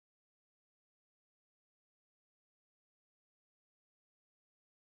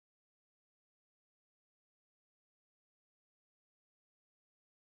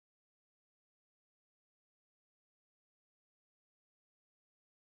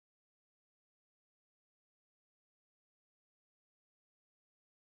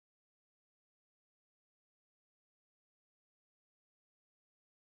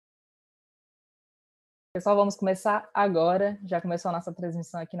Pessoal, vamos começar agora. Já começou a nossa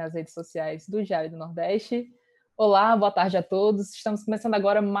transmissão aqui nas redes sociais do Diário do Nordeste. Olá, boa tarde a todos. Estamos começando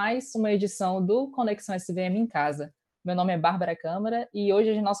agora mais uma edição do Conexão SVM em Casa. Meu nome é Bárbara Câmara e hoje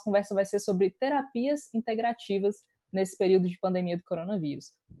a nossa conversa vai ser sobre terapias integrativas nesse período de pandemia do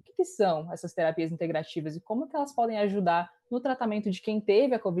coronavírus. O que são essas terapias integrativas e como que elas podem ajudar no tratamento de quem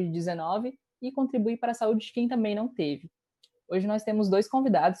teve a Covid-19 e contribuir para a saúde de quem também não teve? Hoje nós temos dois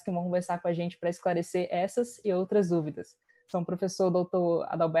convidados que vão conversar com a gente para esclarecer essas e outras dúvidas. São o professor Dr.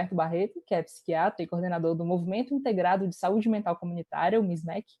 Adalberto Barreto, que é psiquiatra e coordenador do Movimento Integrado de Saúde Mental Comunitária, o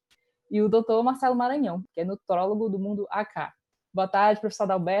MISMEC, e o Dr. Marcelo Maranhão, que é nutrólogo do Mundo AK. Boa tarde, professor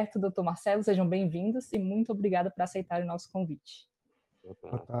Adalberto, Dr. Marcelo, sejam bem-vindos e muito obrigada por aceitarem o nosso convite.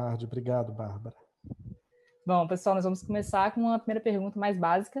 Boa tarde, obrigado, Bárbara. Bom, pessoal, nós vamos começar com uma primeira pergunta mais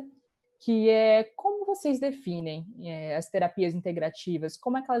básica, que é como vocês definem as terapias integrativas?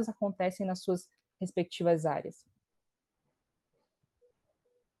 Como é que elas acontecem nas suas respectivas áreas?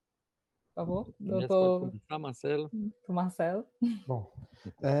 Por favor, Pode começar, Marcelo. Marcelo. Bom,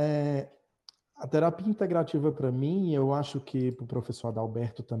 a terapia integrativa para mim, eu acho que para o professor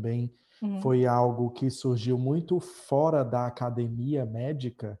Adalberto também foi algo que surgiu muito fora da academia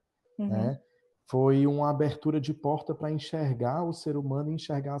médica, né? Foi uma abertura de porta para enxergar o ser humano e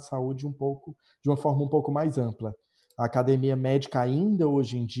enxergar a saúde de uma forma um pouco mais ampla. A academia médica ainda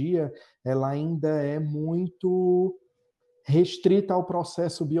hoje em dia, ela ainda é muito restrita ao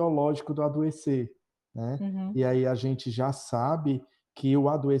processo biológico do adoecer, né? E aí a gente já sabe que o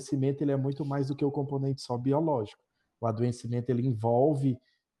adoecimento ele é muito mais do que o componente só biológico. O adoecimento ele envolve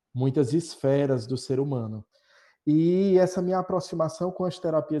muitas esferas do ser humano. E essa minha aproximação com as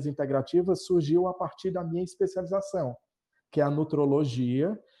terapias integrativas surgiu a partir da minha especialização, que é a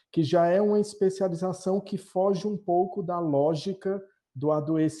nutrologia, que já é uma especialização que foge um pouco da lógica do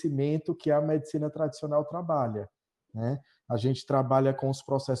adoecimento que a medicina tradicional trabalha, né? A gente trabalha com os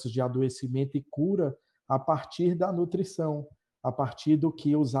processos de adoecimento e cura a partir da nutrição, a partir do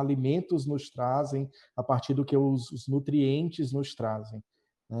que os alimentos nos trazem, a partir do que os nutrientes nos trazem,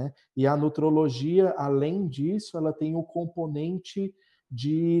 né? E a nutrologia, além disso, ela tem um componente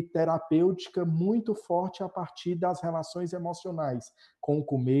de terapêutica muito forte a partir das relações emocionais, com o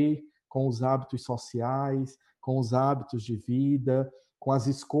comer, com os hábitos sociais, com os hábitos de vida, com as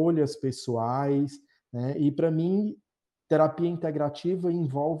escolhas pessoais, né? E para mim, terapia integrativa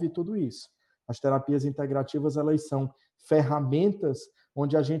envolve tudo isso. As terapias integrativas, elas são ferramentas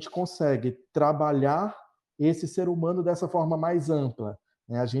onde a gente consegue trabalhar esse ser humano dessa forma mais ampla,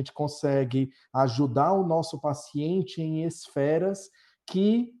 né? A gente consegue ajudar o nosso paciente em esferas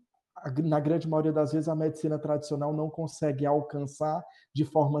que, na grande maioria das vezes, a medicina tradicional não consegue alcançar de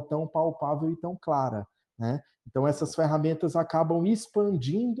forma tão palpável e tão clara, né? Então, essas ferramentas acabam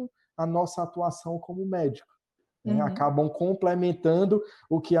expandindo a nossa atuação como médico, né? Acabam complementando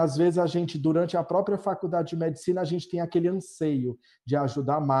o que, às vezes, a gente, durante a própria faculdade de medicina, a gente tem aquele anseio de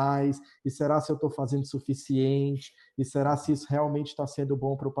ajudar mais, e será se eu estou fazendo suficiente, e será se isso realmente está sendo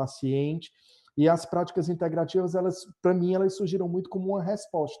bom para o paciente? E as práticas integrativas, elas, para mim, elas surgiram muito como uma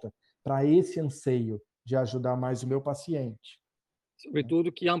resposta para esse anseio de ajudar mais o meu paciente.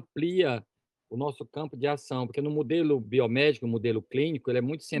 Sobretudo que amplia o nosso campo de ação, porque no modelo biomédico, no modelo clínico, ele é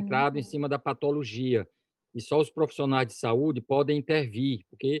muito centrado em cima da patologia, e só os profissionais de saúde podem intervir,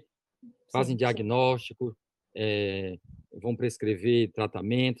 porque fazem diagnóstico, vão prescrever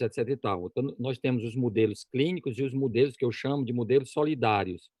tratamentos, etc. e tal. Então, nós temos os modelos clínicos e os modelos que eu chamo de modelos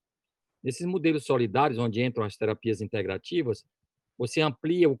solidários. Nesses modelos solidários, onde entram as terapias integrativas, você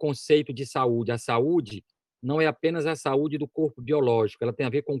amplia o conceito de saúde. A saúde não é apenas a saúde do corpo biológico, ela tem a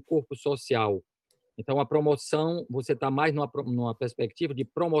ver com o corpo social. Então, a promoção, você está mais numa perspectiva de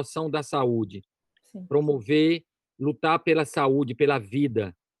promoção da saúde. Sim. Promover, lutar pela saúde, pela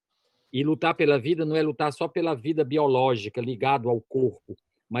vida. E lutar pela vida não é lutar só pela vida biológica, ligado ao corpo,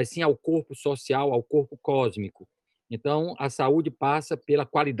 mas sim ao corpo social, ao corpo cósmico. Então, a saúde passa pela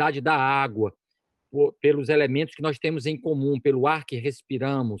qualidade da água, pelos elementos que nós temos em comum, pelo ar que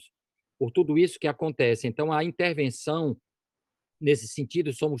respiramos, por tudo isso que acontece. Então, a intervenção, nesse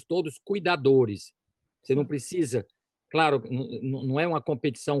sentido, somos todos cuidadores. Você não precisa, claro, não é uma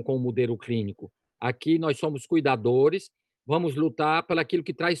competição com o modelo clínico. Aqui nós somos cuidadores, vamos lutar por aquilo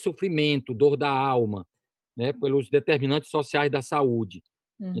que traz sofrimento, dor da alma, né, pelos determinantes sociais da saúde.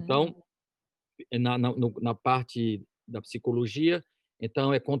 Então, na parte da psicologia,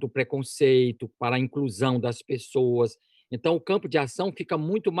 então é contra o preconceito, para a inclusão das pessoas. Então, o campo de ação fica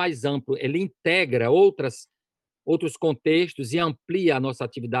muito mais amplo, ele integra outros contextos e amplia a nossa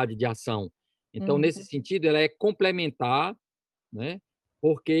atividade de ação. Então, nesse sentido, ela é complementar, né,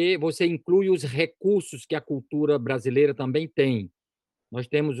 porque você inclui os recursos que a cultura brasileira também tem. Nós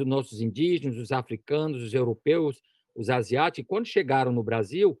temos os nossos indígenas, os africanos, os europeus, os asiáticos, e quando chegaram no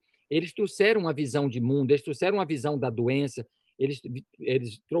Brasil, eles trouxeram uma visão de mundo, eles trouxeram uma visão da doença,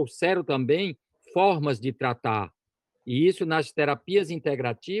 eles trouxeram também formas de tratar. E isso nas terapias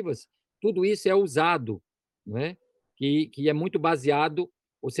integrativas, tudo isso é usado, não é? Que é muito baseado,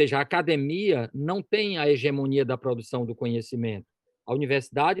 ou seja, a academia não tem a hegemonia da produção do conhecimento. A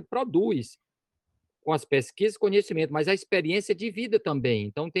universidade produz, com as pesquisas, conhecimento, mas a experiência de vida também.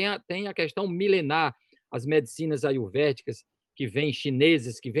 Então, tem a questão milenar, as medicinas ayurvédicas, que vêm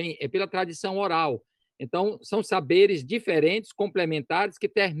chinesas, que vêm pela tradição oral. Então, são saberes diferentes, complementares, que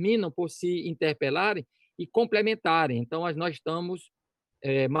terminam por se interpelarem e complementarem. Então, nós estamos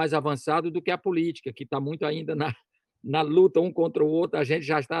mais avançados do que a política, que está muito ainda na luta um contra o outro, a gente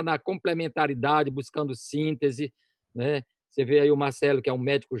já está na complementaridade, buscando síntese, né? Você vê aí o Marcelo, que é um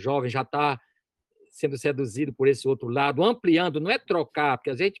médico jovem, já está sendo seduzido por esse outro lado, ampliando, não é trocar, porque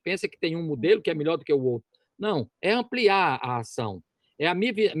a gente pensa que tem um modelo que é melhor do que o outro. Não, é ampliar a ação. É a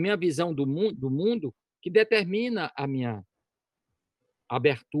minha visão do mundo que determina a minha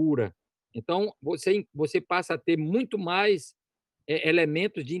abertura. Então, você passa a ter muito mais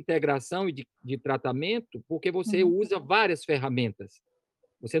elementos de integração e de tratamento, porque você usa várias ferramentas.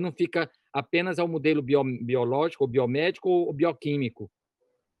 Você não fica apenas ao modelo biológico, ou biomédico, ou bioquímico.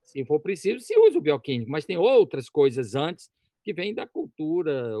 Se for preciso, se usa o bioquímico, mas tem outras coisas antes que vêm da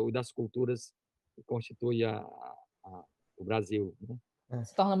cultura, ou das culturas que constituem o Brasil. Né?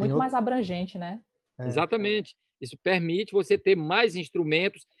 Se torna muito mais abrangente, né? Exatamente. Isso permite você ter mais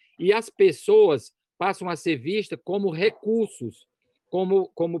instrumentos e as pessoas passam a ser vistas como recursos,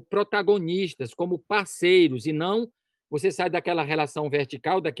 como protagonistas, como parceiros, e não você sai daquela relação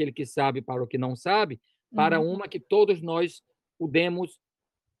vertical, daquele que sabe para o que não sabe, para uma que todos nós podemos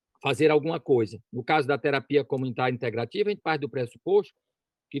fazer alguma coisa. No caso da terapia comunitária integrativa, a gente parte do pressuposto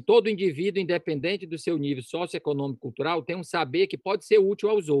que todo indivíduo, independente do seu nível socioeconômico e cultural, tem um saber que pode ser útil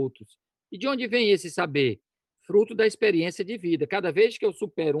aos outros. E de onde vem esse saber? Fruto da experiência de vida. Cada vez que eu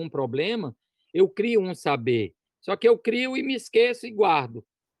supero um problema, eu crio um saber. Só que eu crio e me esqueço e guardo.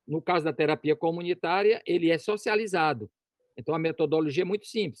 No caso da terapia comunitária, ele é socializado. Então, a metodologia é muito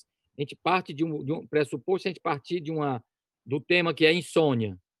simples. A gente parte de um pressuposto, a gente partir do tema que é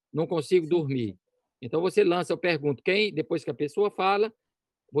insônia. Não consigo dormir. Então, você lança, eu pergunto, depois que a pessoa fala,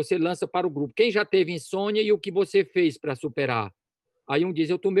 você lança para o grupo. Quem já teve insônia e o que você fez para superar? Aí um diz,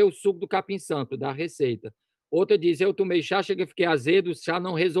 eu tomei o suco do capim-santo, da receita. Outra diz, eu tomei chá, cheguei, fiquei azedo, o chá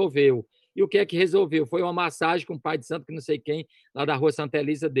não resolveu. E o que é que resolveu? Foi uma massagem com o pai de santo, que não sei quem, lá da rua Santa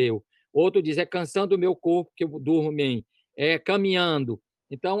Elisa, deu. Outro diz, é cansando o meu corpo, que eu durmo bem. É caminhando.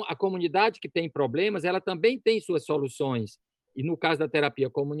 Então, a comunidade que tem problemas, ela também tem suas soluções. E no caso da terapia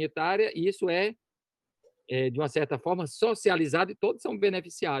comunitária, isso de uma certa forma, socializado e todos são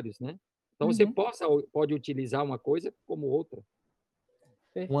beneficiários, né? Então, você pode utilizar uma coisa como outra.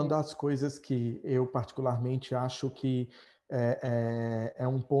 Uma das coisas que eu particularmente acho que é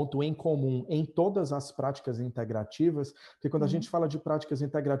um ponto em comum em todas as práticas integrativas, porque quando a gente fala de práticas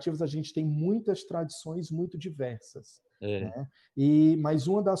integrativas, a gente tem muitas tradições muito diversas. Né? Mas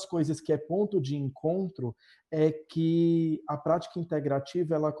uma das coisas que é ponto de encontro é que a prática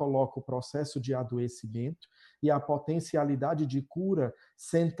integrativa ela coloca o processo de adoecimento e a potencialidade de cura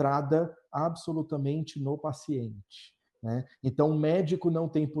centrada absolutamente no paciente. Né? Então, o médico não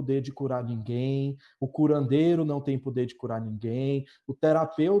tem poder de curar ninguém, o curandeiro não tem poder de curar ninguém, o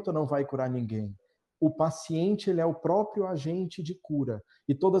terapeuta não vai curar ninguém. O paciente ele é o próprio agente de cura.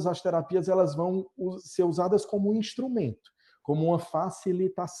 E todas as terapias elas vão ser usadas como um instrumento, como uma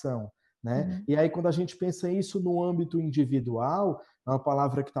facilitação. Né? E aí, quando a gente pensa isso no âmbito individual, é uma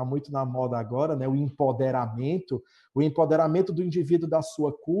palavra que está muito na moda agora, né? O empoderamento do indivíduo da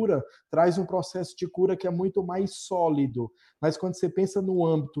sua cura traz um processo de cura que é muito mais sólido. Mas quando você pensa no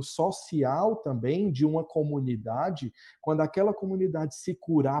âmbito social também, de uma comunidade, quando aquela comunidade se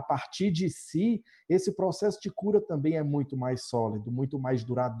curar a partir de si, esse processo de cura também é muito mais sólido, muito mais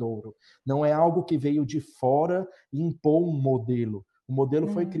duradouro. Não é algo que veio de fora e impor um modelo. O modelo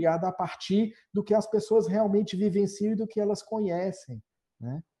foi criado a partir do que as pessoas realmente vivenciam e do que elas conhecem.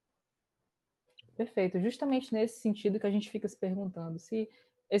 Né? Perfeito. Justamente nesse sentido que a gente fica se perguntando se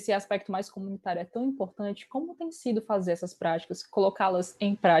esse aspecto mais comunitário é tão importante, como tem sido fazer essas práticas, colocá-las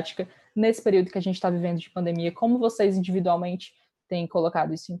em prática nesse período que a gente está vivendo de pandemia? Como vocês individualmente têm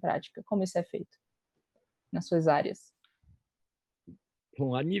colocado isso em prática? Como isso é feito nas suas áreas?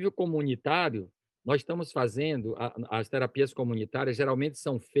 Bom, a nível comunitário, nós estamos fazendo, as terapias comunitárias geralmente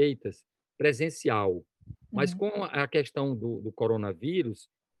são feitas presencial. Mas com a questão do coronavírus,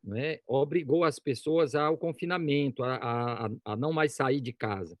 né, obrigou as pessoas ao confinamento, a não mais sair de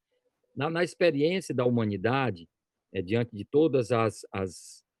casa. Na experiência da humanidade, diante de todas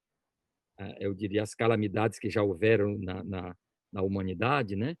eu diria, as calamidades que já houveram na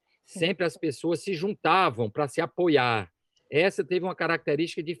humanidade, né, sempre as pessoas se juntavam para se apoiar. Essa teve uma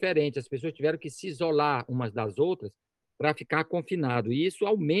característica diferente, as pessoas tiveram que se isolar umas das outras para ficar confinado, e isso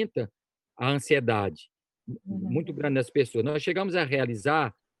aumenta a ansiedade muito grande das pessoas. Nós chegamos a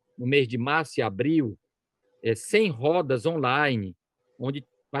realizar, no mês de março e abril, 100 rodas online, onde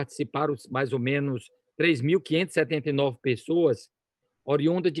participaram mais ou menos 3.579 pessoas,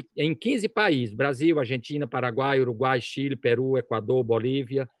 oriundas em 15 países: Brasil, Argentina, Paraguai, Uruguai, Chile, Peru, Equador,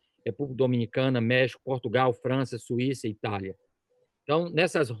 Bolívia, República Dominicana, México, Portugal, França, Suíça e Itália. Então,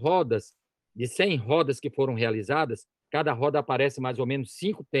 nessas rodas, de 100 rodas que foram realizadas, cada roda aparece mais ou menos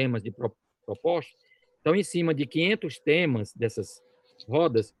 5 temas de proposta. Então, em cima de 500 temas dessas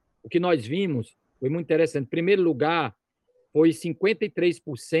rodas, o que nós vimos foi muito interessante. Em primeiro lugar, foi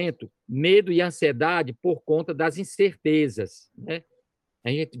 53% medo e ansiedade por conta das incertezas, né? A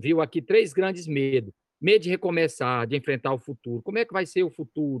gente viu aqui 3 grandes medos. Medo de recomeçar, de enfrentar o futuro. Como é que vai ser o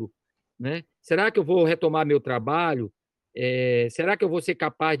futuro, né? Será que eu vou retomar meu trabalho? Será que eu vou ser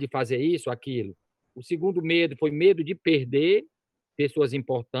capaz de fazer isso, aquilo? O segundo medo foi medo de perder pessoas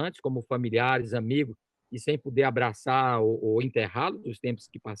importantes, como familiares, amigos, e sem poder abraçar ou enterrá-los dos tempos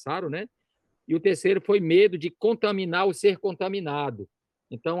que passaram, né? E o terceiro foi medo de contaminar ou ser contaminado.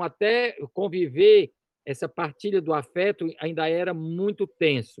 Então, até conviver, essa partilha do afeto ainda era muito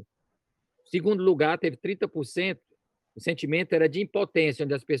tenso. Em segundo lugar, teve 30%, o sentimento era de impotência,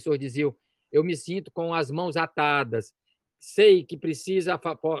 onde as pessoas diziam: eu me sinto com as mãos atadas, sei que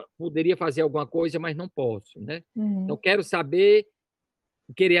poderia fazer alguma coisa, mas não posso, né? Então, quero saber,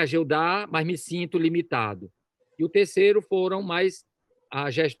 querer ajudar, mas me sinto limitado. E o terceiro foram mais a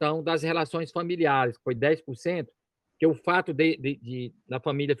gestão das relações familiares, que foi 10%, que o fato da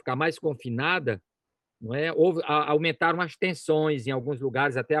família ficar mais confinada, não é? Aumentaram as tensões em alguns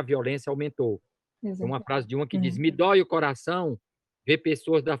lugares, até a violência aumentou. Tem uma frase de uma que diz: me dói o coração ver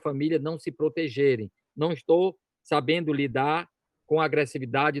pessoas da família não se protegerem. Não estou sabendo lidar com a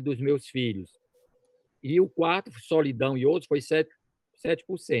agressividade dos meus filhos. E o quarto, solidão e outros, foi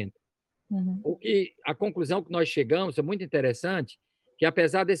 7%. A conclusão que nós chegamos é muito interessante, que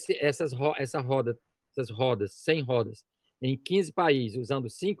apesar essas rodas, 100 rodas, em 15 países, usando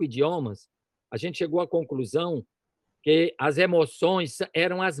 5 idiomas, a gente chegou à conclusão que as emoções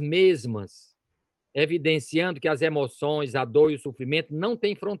eram as mesmas, evidenciando que as emoções, a dor e o sofrimento não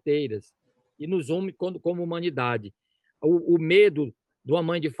têm fronteiras e nos une como humanidade. O medo de uma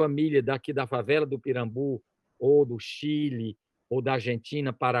mãe de família daqui da favela do Pirambu, ou do Chile, ou da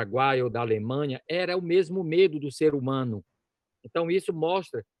Argentina, Paraguai ou da Alemanha, era o mesmo medo do ser humano. Então, isso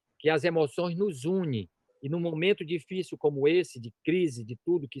mostra que as emoções nos unem. E num momento difícil como esse, de crise, de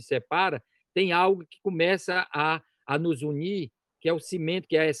tudo que separa, tem algo que começa a nos unir, que é o cimento,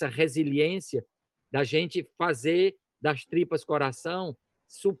 que é essa resiliência da gente fazer das tripas coração,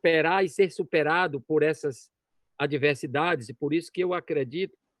 superar e ser superado por essas adversidades. E por isso que eu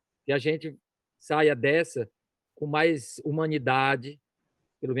acredito que a gente saia dessa com mais humanidade,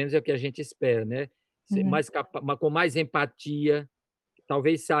 pelo menos é o que a gente espera, né? Com mais empatia,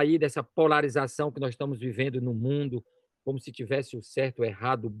 talvez sair dessa polarização que nós estamos vivendo no mundo, como se tivesse o certo, o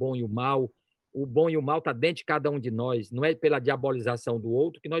errado, o bom e o mal. O bom e o mal está dentro de cada um de nós, não é pela diabolização do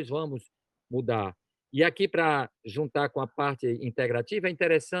outro que nós vamos mudar. E aqui, para juntar com a parte integrativa, é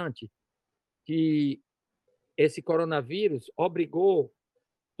interessante que esse coronavírus obrigou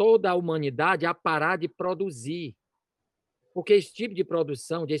toda a humanidade a parar de produzir, porque esse tipo de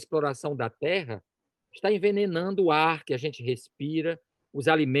produção, de exploração da terra, está envenenando o ar que a gente respira, os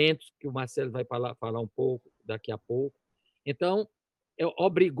alimentos, que o Marcelo vai falar um pouco daqui a pouco. Então,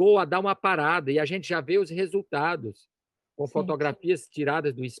 obrigou a dar uma parada, e a gente já vê os resultados. Com fotografias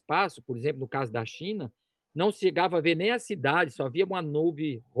tiradas do espaço, por exemplo, no caso da China, não se chegava a ver nem a cidade, só havia uma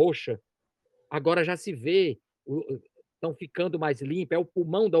nuvem roxa. Agora já se vê, estão ficando mais limpo, é o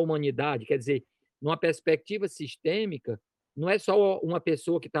pulmão da humanidade. Quer dizer, numa perspectiva sistêmica, não é só uma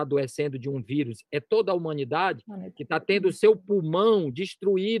pessoa que está adoecendo de um vírus, é toda a humanidade que está tendo o seu pulmão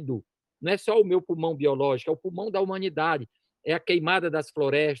destruído. Não é só o meu pulmão biológico, é o pulmão da humanidade. É a queimada das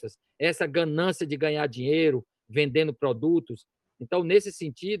florestas, é essa ganância de ganhar dinheiro vendendo produtos. Então, nesse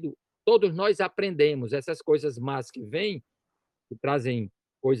sentido, todos nós aprendemos essas coisas más que vêm, que trazem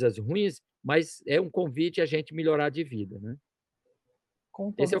coisas ruins, mas é um convite a gente melhorar de vida, né?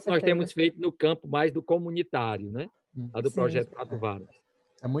 Esse é o que nós temos feito no campo mais do comunitário, né? A do Projeto Quatro Varas.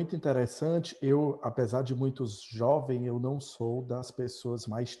 É muito interessante. Eu, apesar de muito jovem, eu não sou das pessoas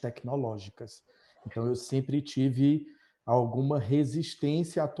mais tecnológicas. Então, eu sempre tive alguma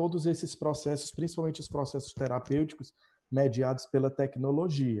resistência a todos esses processos, principalmente os processos terapêuticos mediados pela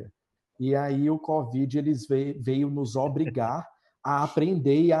tecnologia. E aí o Covid veio nos obrigar a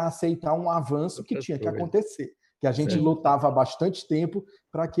aprender e a aceitar um avanço que tinha que acontecer, que a gente lutava há bastante tempo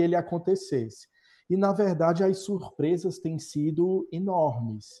para que ele acontecesse. E, na verdade, as surpresas têm sido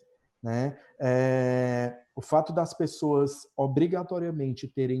enormes, né? O fato das pessoas obrigatoriamente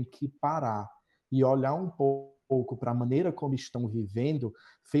terem que parar e olhar um pouco para a maneira como estão vivendo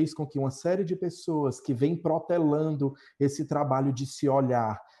fez com que uma série de pessoas que vem protelando esse trabalho de se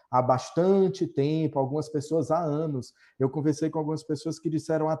olhar há bastante tempo, algumas pessoas há anos. Eu conversei com algumas pessoas que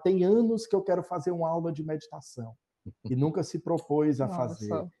disseram: tem anos que eu quero fazer uma aula de meditação e nunca se propôs a fazer.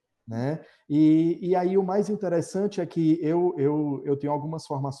 Né? E aí o mais interessante é que eu tenho algumas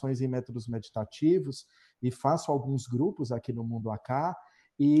formações em métodos meditativos e faço alguns grupos aqui no Mundo AK,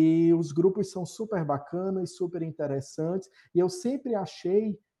 e os grupos são super bacanas, super interessantes, e eu sempre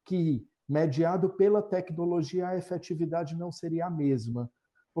achei que, mediado pela tecnologia, a efetividade não seria a mesma.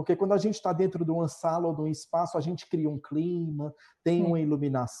 Porque quando a gente está dentro de uma sala ou de um espaço, a gente cria um clima, tem uma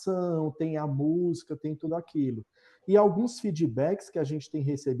iluminação, tem a música, tem tudo aquilo. E alguns feedbacks que a gente tem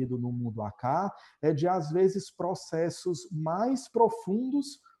recebido no Mundo AK é de, às vezes, processos mais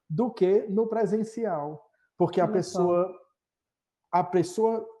profundos do que no presencial. Porque a pessoa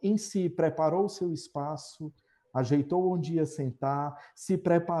em si preparou o seu espaço, ajeitou onde ia sentar, se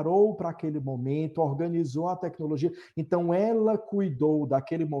preparou para aquele momento, organizou a tecnologia. Então, ela cuidou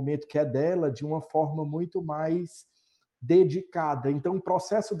daquele momento que é dela de uma forma muito mais dedicada. Então, o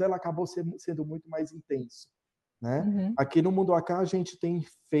processo dela acabou sendo muito mais intenso. Né? Uhum. Aqui no Mundo AK, a gente tem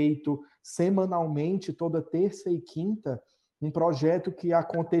feito semanalmente, toda terça e quinta, um projeto que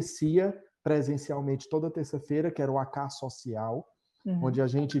acontecia presencialmente toda terça-feira, que era o AK Social, onde a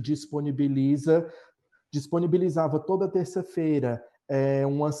gente disponibilizava toda terça-feira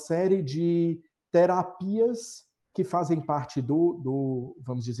uma série de terapias que fazem parte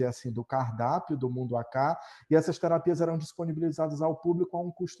vamos dizer assim, do cardápio do Mundo AK, e essas terapias eram disponibilizadas ao público a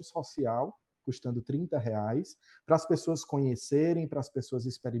um custo social, custando R$ 30, para as pessoas conhecerem, para as pessoas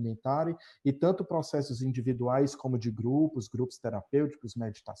experimentarem, e tanto processos individuais como de grupos terapêuticos,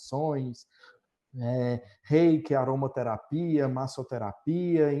 meditações, reiki, aromaterapia,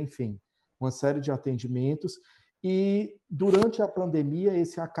 massoterapia, enfim, uma série de atendimentos. E durante a pandemia,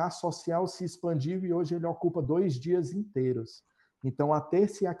 esse AK social se expandiu e hoje ele ocupa 2 dias inteiros. Então, a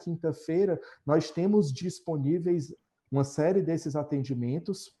terça e a quinta-feira, nós temos disponíveis uma série desses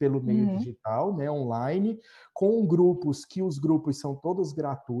atendimentos pelo meio digital, né, online, com grupos que os grupos são todos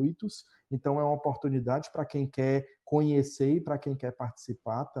gratuitos. Então, é uma oportunidade para quem quer conhecer e para quem quer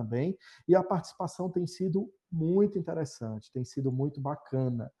participar também. E a participação tem sido muito interessante, tem sido muito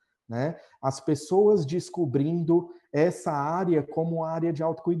bacana. Né? As pessoas descobrindo essa área como uma área de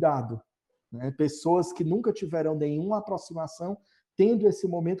autocuidado. Né? Pessoas que nunca tiveram nenhuma aproximação, tendo esse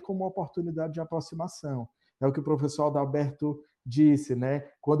momento como uma oportunidade de aproximação. É o que o professor Adalberto disse,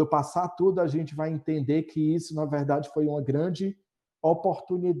 né? Quando passar tudo, a gente vai entender que isso, na verdade, foi uma grande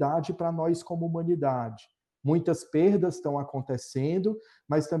oportunidade para nós como humanidade. Muitas perdas estão acontecendo,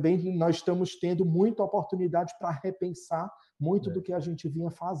 mas também nós estamos tendo muita oportunidade para repensar muito do que a gente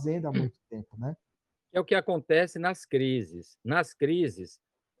vinha fazendo há muito tempo, né? É o que acontece nas crises. Nas crises,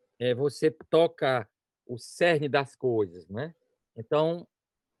 você toca o cerne das coisas, né? Então,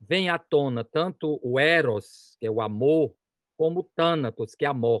 vem à tona tanto o eros, que é o amor, como o thanatos, que é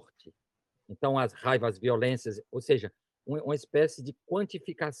a morte. Então, as raivas, as violências, ou seja, uma espécie de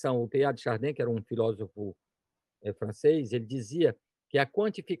quantificação. O Teilhard de Chardin, que era um filósofo francês, ele dizia que a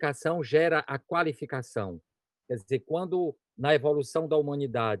quantificação gera a qualificação. Quer dizer, quando na evolução da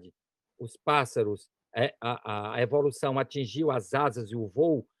humanidade os pássaros, a evolução atingiu as asas e o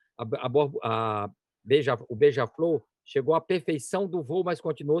voo, o beija-flor chegou à perfeição do voo, mas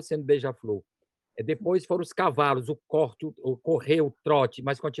continuou sendo beija-flor. Depois foram os cavalos, o correr, o trote,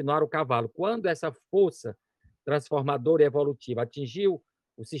 mas continuaram o cavalo. Quando essa força transformadora e evolutiva atingiu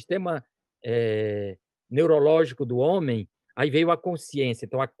o sistema neurológico do homem, aí veio a consciência.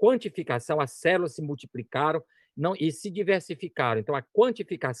 Então, a quantificação, as células se multiplicaram e se diversificaram. Então, a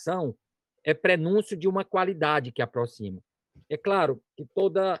quantificação é prenúncio de uma qualidade que aproxima. É claro que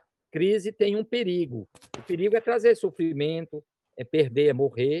toda crise tem um perigo. O perigo é trazer sofrimento, é perder, é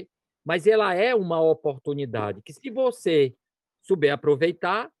morrer, mas ela é uma oportunidade que, se você souber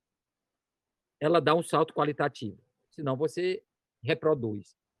aproveitar, ela dá um salto qualitativo. Senão, você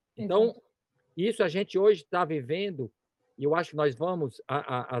reproduz. Então, isso a gente hoje está vivendo e eu acho que nós vamos...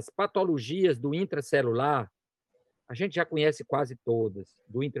 As patologias do intracelular, a gente já conhece quase todas,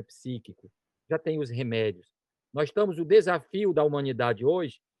 do intrapsíquico, já tem os remédios. O desafio da humanidade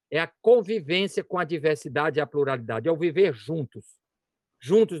hoje é a convivência com a diversidade e a pluralidade, é o viver juntos,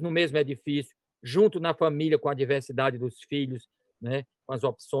 juntos no mesmo edifício, junto na família com a diversidade dos filhos, né? Com as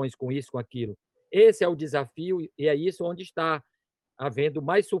opções, com isso, com aquilo. Esse é o desafio e é isso onde está havendo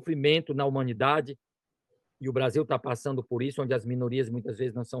mais sofrimento na humanidade, e o Brasil está passando por isso, onde as minorias muitas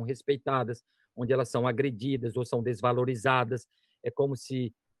vezes não são respeitadas, onde elas são agredidas ou são desvalorizadas. É como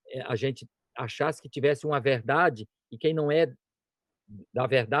se a gente achasse que tivesse uma verdade e quem não é da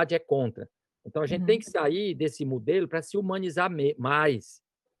verdade é contra. Então, a gente tem que sair desse modelo para se humanizar mais.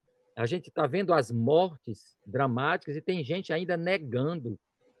 A gente está vendo as mortes dramáticas e tem gente ainda negando,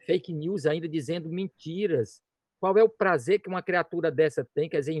 fake news ainda dizendo mentiras. Qual é o prazer que uma criatura dessa tem?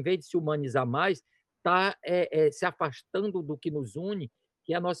 Quer dizer, em vez de se humanizar mais, está se afastando do que nos une,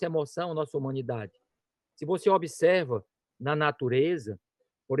 que é a nossa emoção, a nossa humanidade. Se você observa na natureza,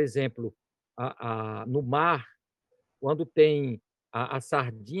 por exemplo, no mar, quando tem as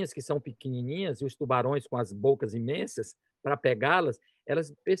sardinhas que são pequenininhas e os tubarões com as bocas imensas para pegá-las,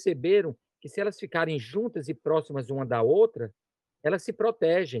 elas perceberam que se elas ficarem juntas e próximas uma da outra, elas se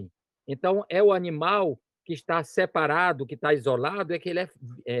protegem. Então, é o animal que está separado, que está isolado, é que ele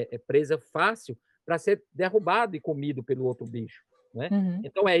é presa fácil para ser derrubado e comido pelo outro bicho, né?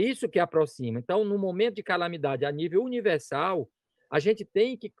 Então, é isso que aproxima. Então, no momento de calamidade a nível universal, a gente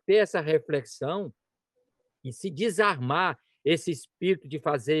tem que ter essa reflexão e se desarmar esse espírito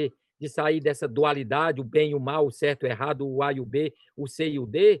de sair dessa dualidade, o bem e o mal, o certo e o errado, o A e o B, o C e o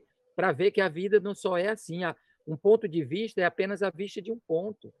D, para ver que a vida não só é assim. Um ponto de vista é apenas a vista de um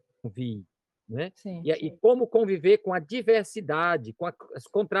ponto, né? Sim. E como conviver com a diversidade, com as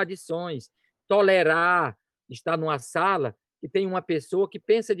contradições, tolerar estar numa sala e tem uma pessoa que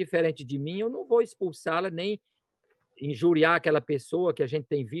pensa diferente de mim, eu não vou expulsá-la nem injuriar aquela pessoa que a gente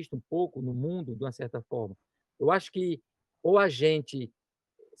tem visto um pouco no mundo, de uma certa forma. Eu acho que ou a gente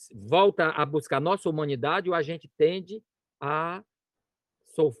volta a buscar nossa humanidade ou a gente tende a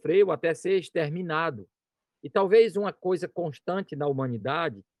sofrer ou até ser exterminado. E talvez uma coisa constante na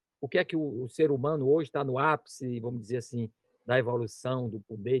humanidade, o que é que o ser humano hoje está no ápice, vamos dizer assim, da evolução, do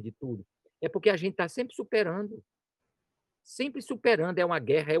poder, de tudo, é porque a gente está sempre superando. Sempre superando, é uma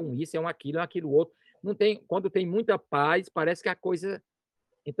guerra, é um isso, é um aquilo outro. Não tem, quando tem muita paz, parece que a coisa...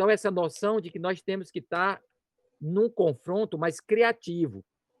 Então, essa noção de que nós temos que estar num confronto mais criativo.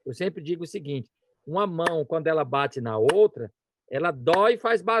 Eu sempre digo o seguinte, uma mão, quando ela bate na outra, ela dói e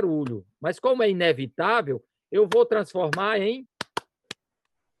faz barulho. Mas como é inevitável, eu vou transformar em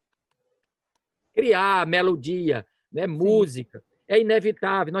criar melodia, né? Música. É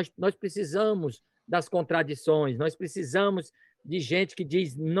inevitável, nós precisamos das contradições, nós precisamos de gente que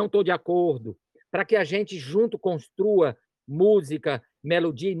diz não estou de acordo, para que a gente junto construa música,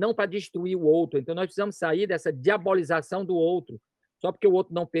 melodia, e não para destruir o outro. Então, nós precisamos sair dessa diabolização do outro. Só porque o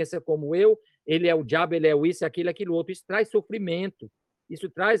outro não pensa como eu, ele é o diabo, ele é o isso, aquilo outro. Isso traz sofrimento, isso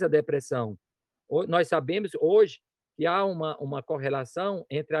traz a depressão. Nós sabemos hoje que há uma correlação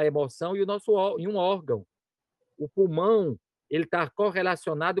entre a emoção e um órgão. O pulmão ele está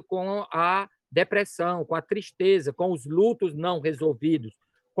correlacionado com a depressão, com a tristeza, com os lutos não resolvidos,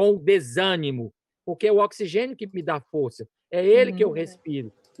 com o desânimo, porque é o oxigênio que me dá força, é ele que eu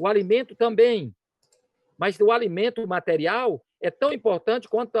respiro. O alimento também, mas o alimento material é tão importante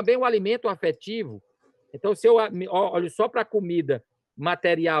quanto também o alimento afetivo. Então, se eu olho só para a comida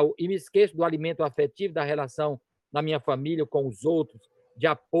material e me esqueço do alimento afetivo, da relação na minha família com os outros, de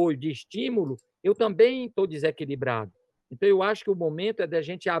apoio, de estímulo, eu também estou desequilibrado. Então, eu acho que o momento é da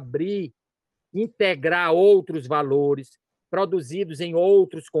gente abrir, integrar outros valores, produzidos em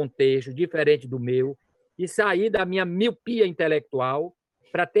outros contextos, diferente do meu, e sair da minha miopia intelectual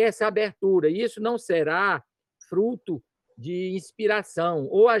para ter essa abertura. E isso não será fruto de inspiração.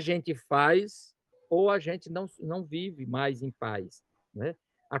 Ou a gente faz, ou a gente não vive mais em paz, né?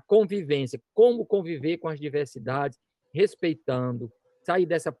 A convivência, como conviver com as diversidades, respeitando, sair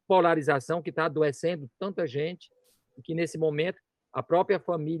dessa polarização que está adoecendo tanta gente, e que, nesse momento, a própria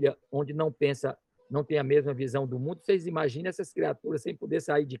família, onde não pensa, não tem a mesma visão do mundo, vocês imaginem essas criaturas sem poder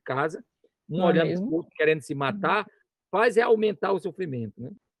sair de casa, um olhando para o outro, querendo se matar, faz aumentar o sofrimento,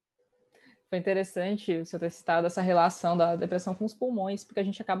 né? Foi interessante você ter citado essa relação da depressão com os pulmões, porque a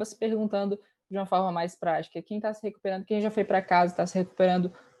gente acaba se perguntando de uma forma mais prática, quem está se recuperando, quem já foi para casa, está se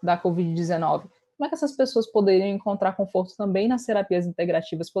recuperando da Covid-19, como é que essas pessoas poderiam encontrar conforto também nas terapias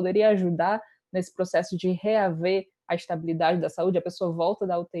integrativas? Poderia ajudar nesse processo de reaver a estabilidade da saúde? A pessoa volta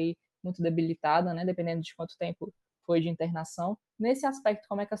da UTI muito debilitada, né, dependendo de quanto tempo foi de internação. Nesse aspecto,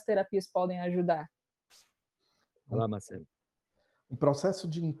 como é que as terapias podem ajudar? Olá, Marcelo. O processo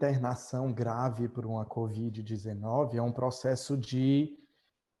de internação grave por uma Covid-19 é um processo de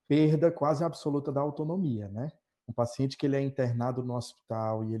perda quase absoluta da autonomia, né? Um paciente que ele é internado no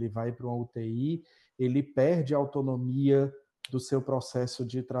hospital e ele vai para uma UTI, ele perde a autonomia do seu processo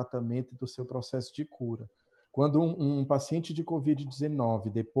de tratamento e do seu processo de cura. Quando um paciente de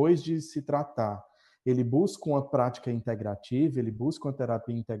Covid-19, depois de se tratar, ele busca uma prática integrativa, ele busca uma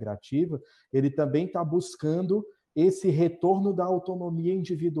terapia integrativa, ele também está buscando esse retorno da autonomia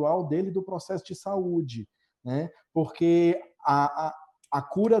individual dele do processo de saúde, né? Porque a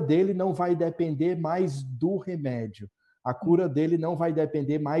cura dele não vai depender mais do remédio. A cura dele não vai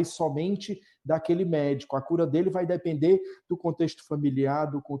depender mais somente daquele médico. A cura dele vai depender do contexto familiar,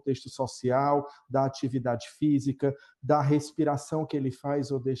 do contexto social, da atividade física, da respiração que ele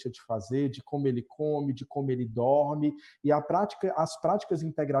faz ou deixa de fazer, de como ele come, de como ele dorme. E as práticas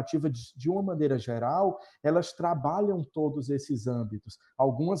integrativas, de uma maneira geral, elas trabalham todos esses âmbitos.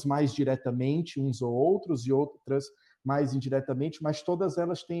 Algumas mais diretamente, uns ou outros, e outras mais indiretamente, mas todas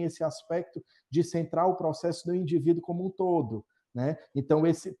elas têm esse aspecto de centrar o processo do indivíduo como um todo, né? Então,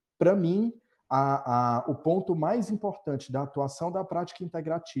 para mim, o ponto mais importante da atuação da prática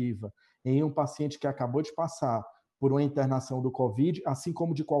integrativa em um paciente que acabou de passar por uma internação do COVID, assim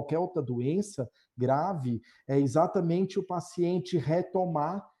como de qualquer outra doença grave, é exatamente o paciente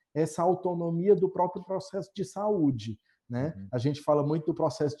retomar essa autonomia do próprio processo de saúde, né? A gente fala muito do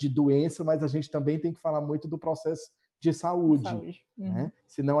processo de doença, mas a gente também tem que falar muito do processo de saúde. Né?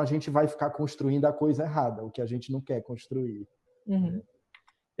 Senão a gente vai ficar construindo a coisa errada, o que a gente não quer construir.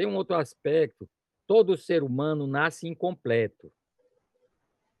 Tem um outro aspecto: todo ser humano nasce incompleto.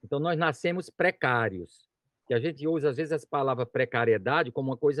 Então, nós nascemos precários, que a gente usa, às vezes, as palavras precariedade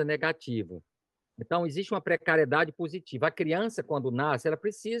como uma coisa negativa. Então, existe uma precariedade positiva. A criança, quando nasce, ela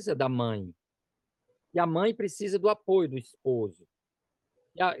precisa da mãe. E a mãe precisa do apoio do esposo.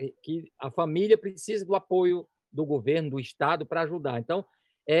 Que a família precisa do apoio do governo, do Estado, para ajudar. Então,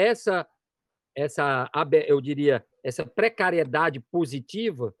 eu diria, essa precariedade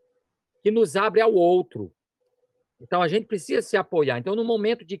positiva que nos abre ao outro. Então, a gente precisa se apoiar. Então, num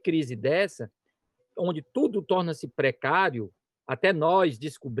momento de crise dessa, onde tudo torna-se precário, até nós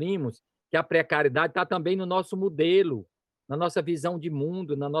descobrimos que a precariedade está também no nosso modelo, na nossa visão de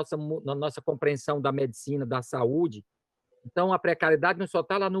mundo, na nossa compreensão da medicina, da saúde. Então, a precariedade não só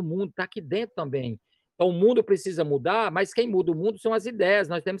está lá no mundo, está aqui dentro também. Então, o mundo precisa mudar, mas quem muda o mundo são as ideias.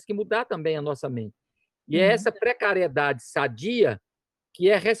 Nós temos que mudar também a nossa mente. E é essa precariedade sadia que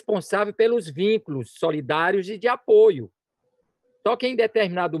é responsável pelos vínculos solidários e de apoio. Só que em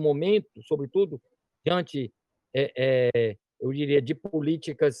determinado momento, sobretudo diante, eu diria, de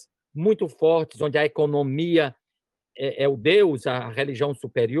políticas muito fortes, onde a economia é o Deus, a religião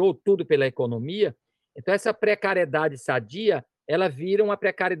superior, tudo pela economia, então essa precariedade sadia, ela vira uma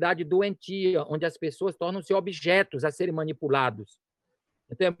precariedade doentia, onde as pessoas tornam-se objetos a serem manipulados.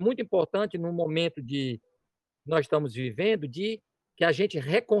 Então é muito importante, no momento que nós estamos vivendo, de que a gente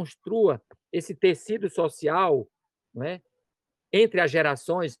reconstrua esse tecido social, não é? Entre as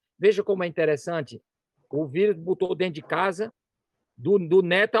gerações. Veja como é interessante, o vírus botou dentro de casa, do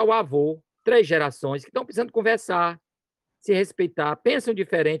neto ao avô, 3 gerações que estão precisando conversar, se respeitar, pensam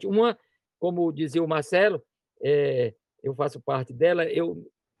diferente. Uma, como dizia o Marcelo, eu faço parte dela, eu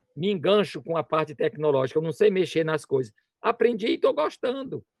me engancho com a parte tecnológica, eu não sei mexer nas coisas. Aprendi e estou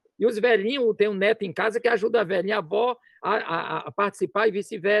gostando. E os velhinhos, tem um neto em casa que ajuda a velhinha, a avó, a participar e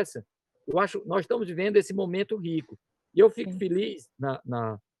vice-versa. Eu acho nós estamos vivendo esse momento rico. E eu fico feliz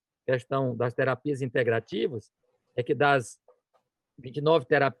na questão das terapias integrativas, é que das 29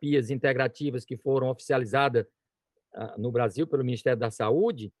 terapias integrativas que foram oficializadas no Brasil pelo Ministério da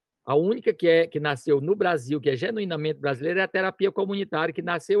Saúde, a única que nasceu no Brasil, que é genuinamente brasileira, é a terapia comunitária, que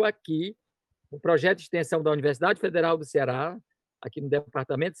nasceu aqui, no projeto de extensão da Universidade Federal do Ceará, aqui no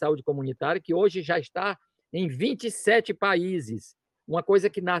Departamento de Saúde Comunitária, que hoje já está em 27 países. Uma coisa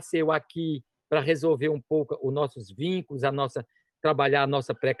que nasceu aqui para resolver um pouco os nossos vínculos, trabalhar a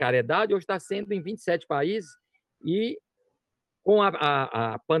nossa precariedade, hoje está sendo em 27 países, e com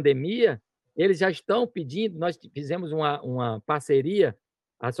a pandemia, eles já estão pedindo, nós fizemos uma parceria,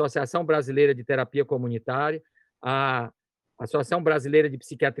 a Associação Brasileira de Terapia Comunitária, a Associação Brasileira de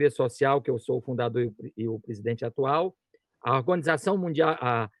Psiquiatria Social, que eu sou o fundador e o presidente atual, a Organização Mundial,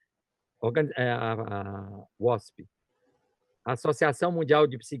 a WASP, a Associação Mundial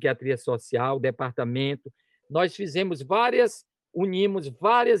de Psiquiatria Social, departamento. Nós unimos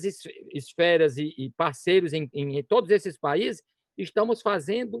várias esferas e parceiros em todos esses países, estamos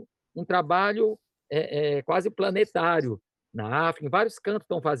fazendo um trabalho quase planetário. Na África, em vários cantos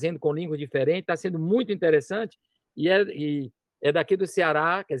estão fazendo com línguas diferentes, está sendo muito interessante, e é daqui do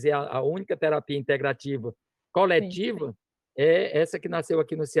Ceará, quer dizer, a única terapia integrativa coletiva é essa que nasceu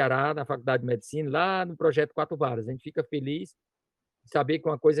aqui no Ceará, na Faculdade de Medicina, lá no Projeto Quatro Varas. A gente fica feliz de saber que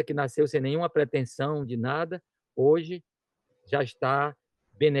uma coisa que nasceu sem nenhuma pretensão de nada, hoje já está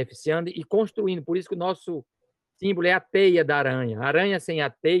beneficiando e construindo. Por isso que o nosso símbolo é a teia da aranha. A aranha sem a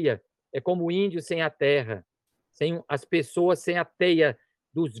teia é como o índio sem a terra, sem as pessoas sem a teia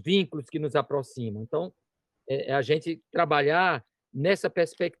dos vínculos que nos aproximam. Então, a gente trabalhar nessa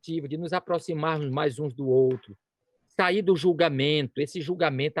perspectiva de nos aproximarmos mais uns do outro, sair do julgamento. Esse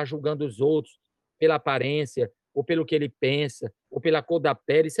julgamento está julgando os outros pela aparência, ou pelo que ele pensa, ou pela cor da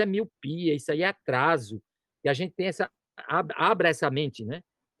pele. Isso é miopia, isso aí é atraso. E a gente tem abra essa mente, né?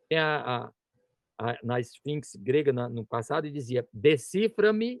 Tem na Esfinx grega no passado e dizia: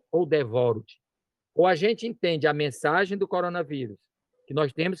 decifra-me ou devoro-te. Ou a gente entende a mensagem do coronavírus, que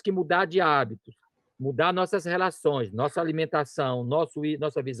nós temos que mudar de hábitos, mudar nossas relações, nossa alimentação,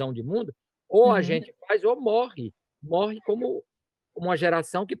 nossa visão de mundo, ou a gente faz ou morre. Morre como uma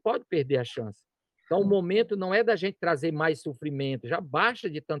geração que pode perder a chance. Então, o momento não é da gente trazer mais sofrimento, já basta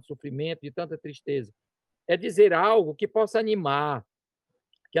de tanto sofrimento, de tanta tristeza. É dizer algo que possa animar,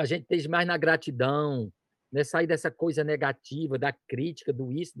 que a gente esteja mais na gratidão, né? Sair dessa coisa negativa, da crítica,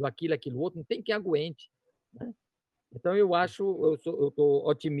 do isso, do aquilo outro, não tem quem aguente, né? Então, eu estou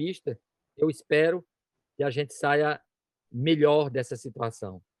otimista, eu espero que a gente saia melhor dessa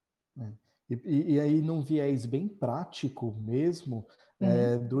situação. E aí, num viés bem prático mesmo,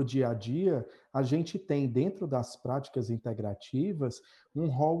 do dia a dia, a gente tem dentro das práticas integrativas um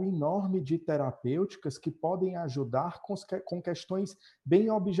rol enorme de terapêuticas que podem ajudar com questões bem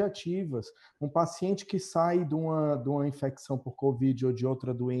objetivas. Um paciente que sai de uma infecção por Covid ou de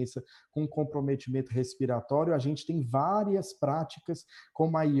outra doença com comprometimento respiratório, a gente tem várias práticas,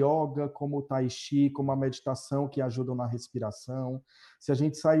 como a yoga, como o tai chi, como a meditação, que ajudam na respiração. Se a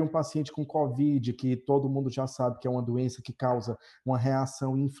gente sai um paciente com Covid, que todo mundo já sabe que é uma doença que causa uma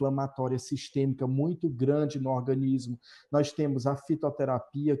reação inflamatória sistêmica muito grande no organismo, nós temos a fitoterapia,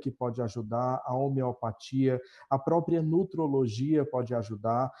 que pode ajudar, a homeopatia, a própria nutrologia pode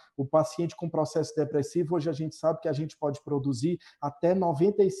ajudar. O paciente com processo depressivo, hoje a gente sabe que a gente pode produzir até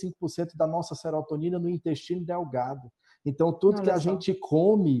 95% da nossa serotonina no intestino delgado. Então, tudo que a gente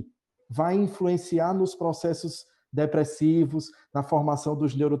come vai influenciar nos processos depressivos, na formação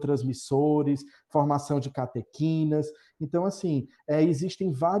dos neurotransmissores, formação de catequinas. Então, assim,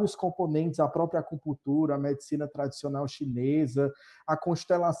 existem vários componentes, a própria acupuntura, a medicina tradicional chinesa, a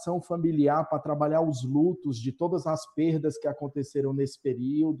constelação familiar para trabalhar os lutos de todas as perdas que aconteceram nesse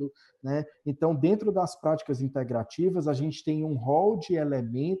período, né? Então, dentro das práticas integrativas, a gente tem um rol de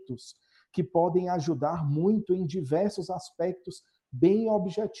elementos que podem ajudar muito em diversos aspectos bem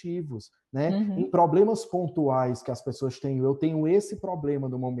objetivos, né? Em problemas pontuais que as pessoas têm, eu tenho esse problema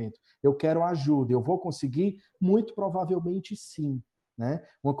no momento, eu quero ajuda, eu vou conseguir? Muito provavelmente sim, né?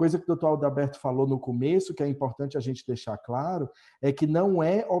 Uma coisa que o Dr. Adalberto falou no começo, que é importante a gente deixar claro, é que não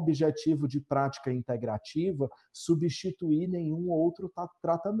é objetivo de prática integrativa substituir nenhum outro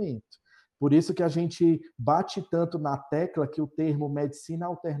tratamento. Por isso que a gente bate tanto na tecla que o termo medicina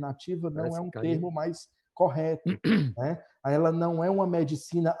alternativa não é um termo mais correto, né? Ela não é uma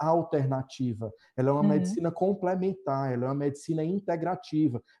medicina alternativa, ela é uma medicina complementar, ela é uma medicina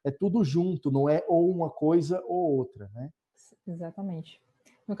integrativa. É tudo junto, não é ou uma coisa ou outra, né? Exatamente.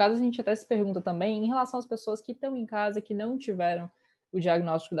 No caso, a gente até se pergunta também em relação às pessoas que estão em casa, que não tiveram o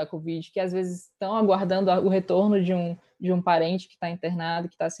diagnóstico da Covid, que às vezes estão aguardando o retorno de um parente que está internado,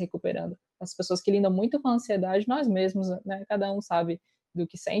 que está se recuperando. As pessoas que lidam muito com a ansiedade, nós mesmos, né? Cada um sabe do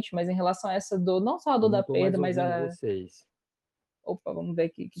que sente, mas em relação a essa dor, não só a dor da perda, mas a... Vocês. Opa, vamos ver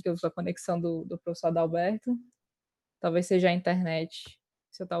aqui que eu sou a conexão do professor Adalberto. Talvez seja a internet.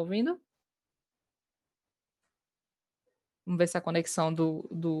 Você está ouvindo? Vamos ver se a conexão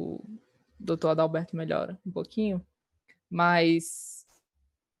do Dr. Adalberto melhora um pouquinho. Mas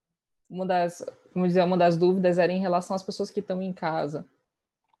uma das dúvidas era em relação às pessoas que estão em casa,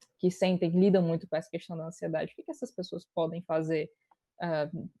 que sentem, que lidam muito com essa questão da ansiedade. O que essas pessoas podem fazer,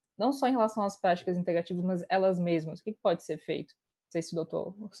 não só em relação às práticas integrativas, mas elas mesmas? O que pode ser feito? Não sei se o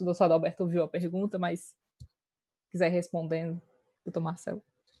doutor Adalberto ouviu a pergunta, mas quiser respondendo, doutor Marcelo.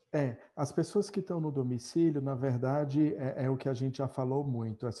 As pessoas que estão no domicílio, na verdade, é o que a gente já falou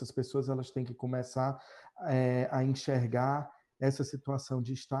muito. Essas pessoas elas têm que começar a enxergar essa situação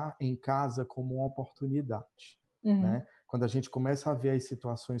de estar em casa como uma oportunidade, né? Quando a gente começa a ver as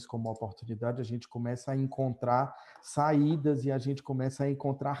situações como uma oportunidade, a gente começa a encontrar saídas e a gente começa a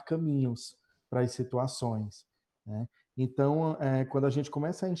encontrar caminhos, para as situações, né? Então, quando a gente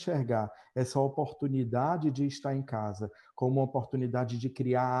começa a enxergar essa oportunidade de estar em casa como uma oportunidade de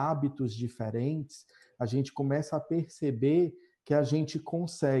criar hábitos diferentes, a gente começa a perceber que a gente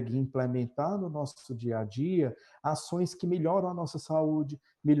consegue implementar no nosso dia a dia ações que melhoram a nossa saúde,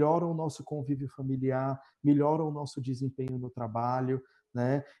 melhoram o nosso convívio familiar, melhoram o nosso desempenho no trabalho,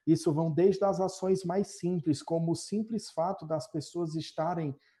 né? Isso vão desde as ações mais simples, como o simples fato das pessoas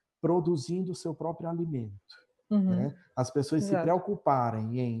estarem produzindo o seu próprio alimento. Né? As pessoas se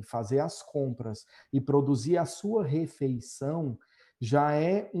preocuparem em fazer as compras e produzir a sua refeição já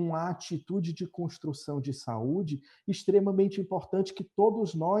é uma atitude de construção de saúde extremamente importante que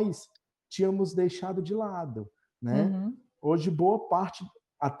todos nós tínhamos deixado de lado, né? Hoje, boa parte,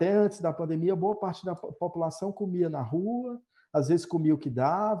 até antes da pandemia, boa parte da população comia na rua, às vezes comia o que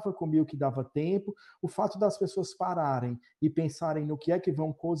dava tempo. O fato das pessoas pararem e pensarem no que é que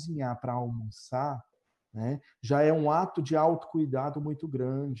vão cozinhar para almoçar, né, já é um ato de autocuidado muito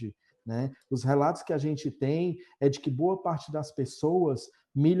grande, né? Os relatos que a gente tem é de que boa parte das pessoas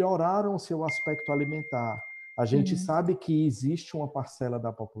melhoraram o seu aspecto alimentar. A gente sabe que existe uma parcela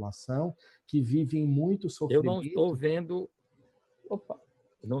da população que vive em muito sofrimento. Eu não estou vendo... Opa.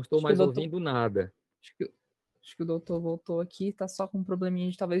 Não estou mais ouvindo nada. Acho que o doutor voltou aqui, está só com um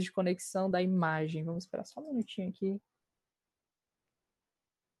probleminha talvez de conexão da imagem. Vamos esperar só um minutinho aqui.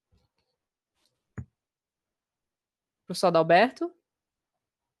 Professor Adalberto?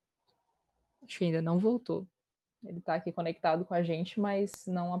 Acho que ainda não voltou. Ele está aqui conectado com a gente, mas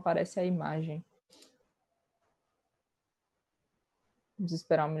não aparece a imagem. Vamos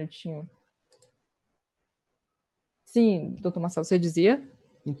esperar um minutinho. Sim, doutor Marcelo, você dizia?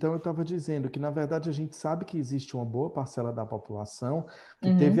 Então, eu estava dizendo que, na verdade, a gente sabe que existe uma boa parcela da população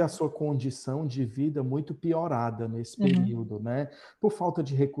que teve a sua condição de vida muito piorada nesse período, né? Por falta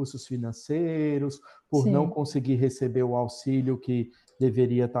de recursos financeiros, por não conseguir receber o auxílio que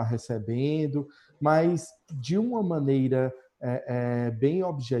deveria estar recebendo, mas, de uma maneira bem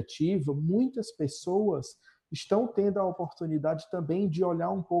objetiva, muitas pessoas estão tendo a oportunidade também de olhar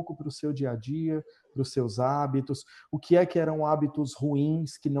um pouco para o seu dia a dia, para os seus hábitos, o que é que eram hábitos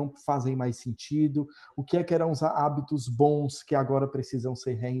ruins que não fazem mais sentido, o que é que eram os hábitos bons que agora precisam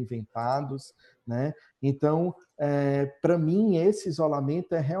ser reinventados, né? Então, para mim, esse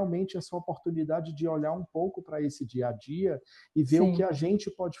isolamento é realmente essa oportunidade de olhar um pouco para esse dia a dia e ver o que a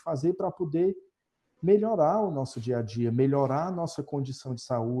gente pode fazer para poder melhorar o nosso dia a dia, melhorar a nossa condição de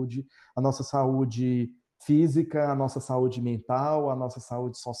saúde, a nossa saúde física, a nossa saúde mental, a nossa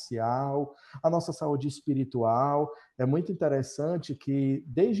saúde social, a nossa saúde espiritual. É muito interessante que,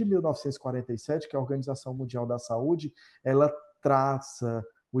 desde 1947, que a Organização Mundial da Saúde, ela traça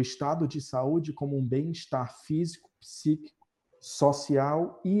o estado de saúde como um bem-estar físico, psíquico,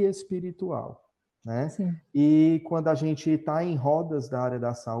 social e espiritual, né? E quando a gente está em rodas da área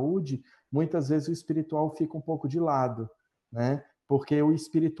da saúde, muitas vezes o espiritual fica um pouco de lado, né? Porque o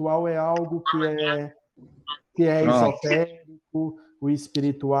espiritual é algo que é esotérico, o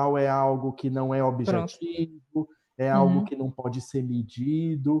espiritual é algo que não é objetivo, é algo que não pode ser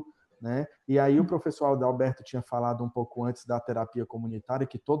medido, né? E aí o professor Adalberto tinha falado um pouco antes da terapia comunitária,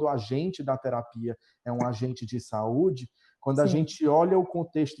 que todo agente da terapia é um agente de saúde. Quando a gente olha o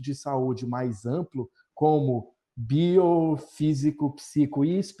contexto de saúde mais amplo, como biofísico, psico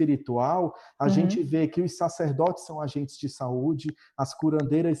e espiritual, a gente vê que os sacerdotes são agentes de saúde, as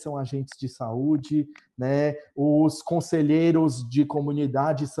curandeiras são agentes de saúde, né? Os conselheiros de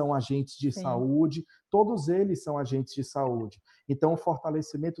comunidade são agentes de saúde, todos eles são agentes de saúde. Então, o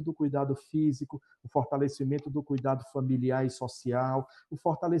fortalecimento do cuidado físico, o fortalecimento do cuidado familiar e social, o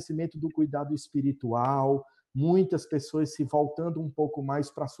fortalecimento do cuidado espiritual, muitas pessoas se voltando um pouco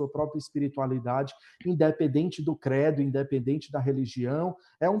mais para a sua própria espiritualidade, independente do credo, independente da religião,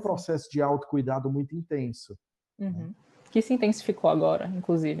 é um processo de autocuidado muito intenso. Que se intensificou agora,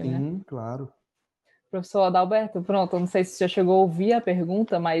 inclusive, né? Sim, claro. Professor Adalberto, pronto, não sei se você já chegou a ouvir a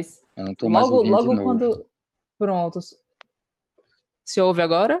pergunta, mas eu não estou mais ouvindo de novo. Quando... Pronto. Se ouve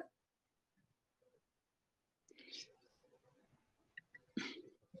agora?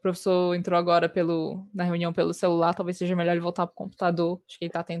 O professor entrou agora na reunião pelo celular, talvez seja melhor ele voltar para o computador. Acho que ele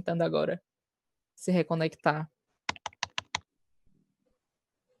está tentando agora se reconectar.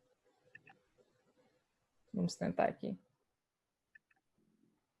 Vamos tentar aqui.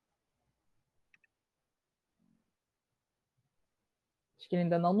 Acho que ele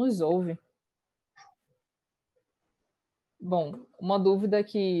ainda não nos ouve. Bom, uma dúvida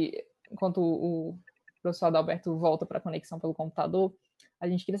que, enquanto o professor Adalberto volta para a conexão pelo computador, a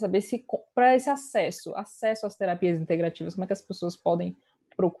gente queria saber se, para esse acesso às terapias integrativas, como é que as pessoas podem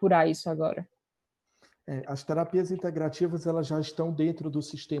procurar isso agora? As terapias integrativas elas já estão dentro do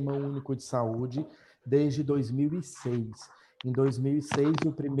Sistema Único de Saúde desde 2006. Em 2006,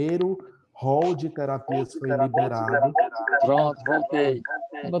 o primeiro rol de terapias foi liberado. Pronto, voltei.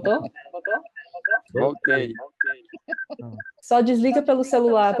 Botou? Voltei. Só desliga pelo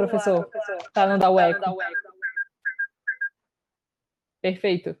celular, professor. Tá, não dá o eco.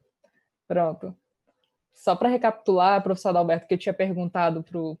 Perfeito. Pronto. Só para recapitular, professor Adalberto, que eu tinha perguntado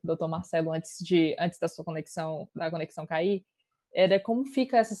para o doutor Marcelo antes da sua conexão cair, era como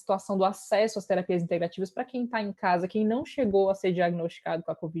fica essa situação do acesso às terapias integrativas para quem está em casa, quem não chegou a ser diagnosticado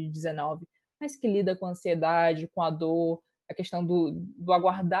com a Covid-19, mas que lida com a ansiedade, com a dor, a questão do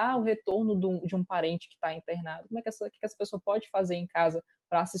aguardar o retorno de um parente que está internado. Como é que essa pessoa pode fazer em casa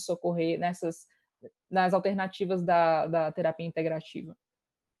para se socorrer nas alternativas da terapia integrativa?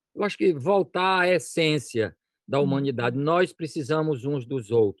 Eu acho que voltar à essência da humanidade. Nós precisamos uns dos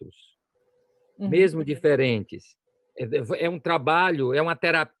outros, mesmo diferentes. É um trabalho, é uma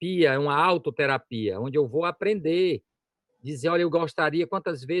terapia, é uma autoterapia, onde eu vou aprender, dizer, olha, eu gostaria,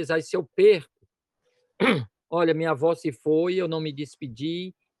 quantas vezes, aí se eu perco, olha, minha avó se foi, eu não me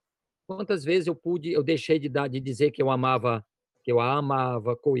despedi, quantas vezes eu deixei de dizer que eu amava,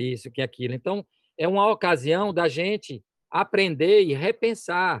 com isso, que aquilo. Então, é uma ocasião da gente aprender e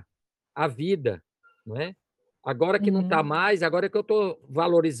repensar a vida, não é? Agora que não está mais, agora é que eu estou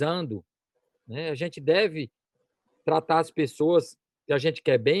valorizando, né? A gente deve tratar as pessoas que a gente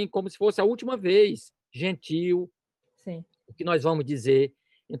quer bem como se fosse a última vez, gentil, Sim. o que nós vamos dizer.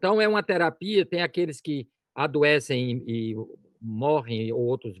 Então, é uma terapia, tem aqueles que adoecem e morrem ou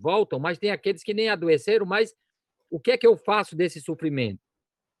outros voltam, mas tem aqueles que nem adoeceram, mas o que é que eu faço desse sofrimento?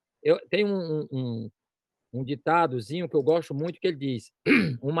 Eu tenho um ditadozinho que eu gosto muito que ele diz: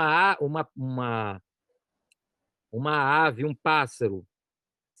 uma ave, um pássaro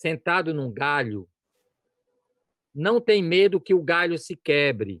sentado num galho não tem medo que o galho se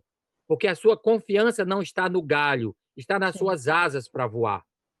quebre, porque a sua confiança não está no galho, está nas suas asas para voar.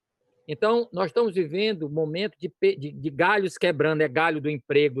 Então, nós estamos vivendo um momento de galhos quebrando, é galho do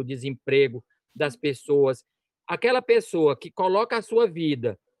emprego, do desemprego, das pessoas. Aquela pessoa que coloca a sua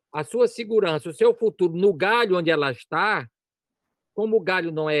vida, a sua segurança, o seu futuro no galho onde ela está, como o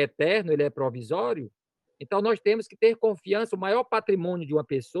galho não é eterno, ele é provisório, então nós temos que ter confiança. O maior patrimônio de uma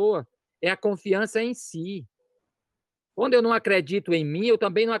pessoa é a confiança em si. Quando eu não acredito em mim, eu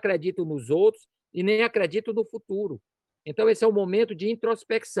também não acredito nos outros e nem acredito no futuro. Então, esse é o momento de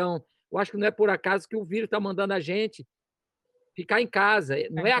introspecção. Eu acho que não é por acaso que o vírus está mandando a gente ficar em casa.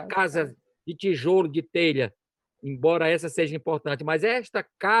 Não é a casa de tijolo, de telha, embora essa seja importante, mas é esta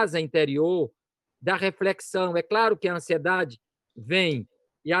casa interior da reflexão. É claro que a ansiedade vem,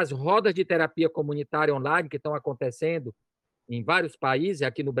 e as rodas de terapia comunitária online que estão acontecendo em vários países,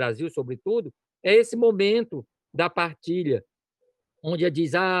 aqui no Brasil, sobretudo, é esse momento da partilha, onde ela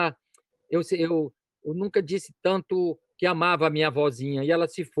diz, eu nunca disse tanto que amava a minha avózinha, e ela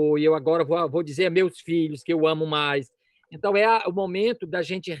se foi, eu agora vou dizer a meus filhos que eu amo mais. Então, é o momento da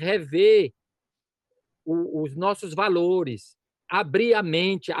gente rever os nossos valores, abrir a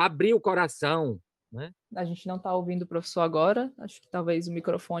mente, abrir o coração. Né? A gente não está ouvindo o professor agora, acho que talvez o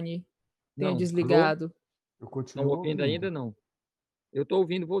microfone tenha Não, desligado. Eu continuo estão ouvindo ainda, não? Eu estou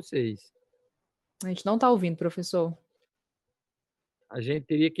ouvindo vocês. A gente não está ouvindo, professor. A gente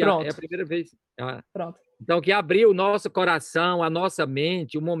teria que... Pronto. É a primeira vez. Pronto. Então, que abrir o nosso coração, a nossa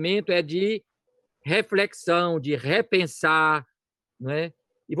mente, o momento é de reflexão, de repensar, não é?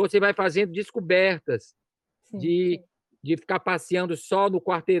 E você vai fazendo descobertas de ficar passeando só no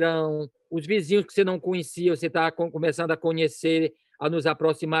quarteirão, os vizinhos que você não conhecia, você está começando a conhecer, a nos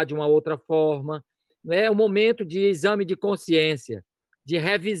aproximar de uma outra forma. Não é um momento de exame de consciência, de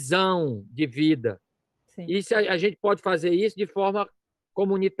revisão de vida. Sim. E a gente pode fazer isso de forma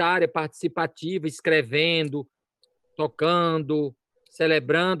comunitária, participativa, escrevendo, tocando,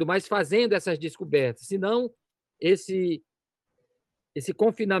 celebrando, mas fazendo essas descobertas. Senão, esse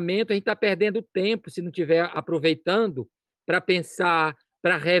confinamento, a gente está perdendo tempo se não estiver aproveitando para pensar,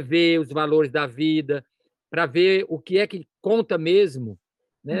 para rever os valores da vida, para ver o que é que conta mesmo.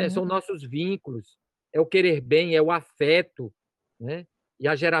 Né? São nossos vínculos, é o querer bem, é o afeto. Né? E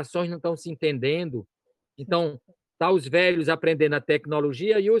as gerações não estão se entendendo. Então, tá os velhos aprendendo a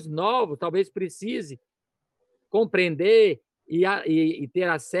tecnologia e os novos talvez precise compreender e ter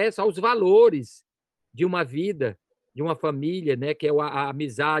acesso aos valores de uma vida, de uma família, né? Que é a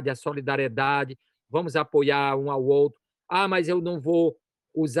amizade, a solidariedade. Vamos apoiar um ao outro. Mas eu não vou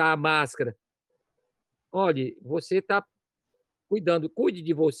usar a máscara. Olhe, você está cuidando, cuide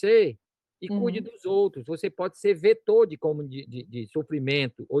de você e cuide dos outros. Você pode ser vetor de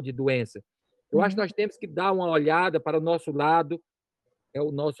sofrimento ou de doença. Eu acho que nós temos que dar uma olhada para o nosso lado, é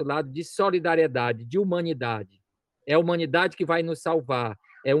o nosso lado de solidariedade, de humanidade. É a humanidade que vai nos salvar,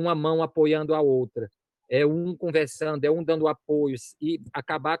 é uma mão apoiando a outra, é um conversando, é um dando apoio e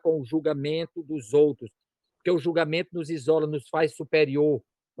acabar com o julgamento dos outros, porque o julgamento nos isola, nos faz superior.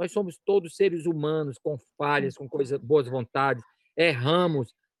 Nós somos todos seres humanos com falhas, com coisas, boas vontades,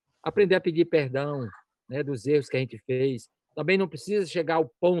 erramos, aprender a pedir perdão, né, dos erros que a gente fez. Também não precisa chegar ao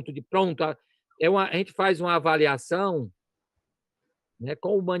ponto de pronto, a gente faz uma avaliação, né,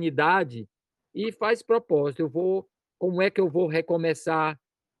 com humanidade e faz propósito. Como é que eu vou recomeçar?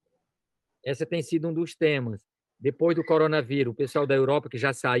 Esse tem sido um dos temas. Depois do coronavírus, o pessoal da Europa que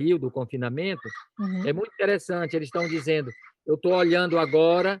já saiu do confinamento, é muito interessante. Eles estão dizendo: eu estou olhando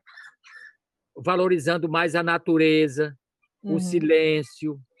agora, valorizando mais a natureza, o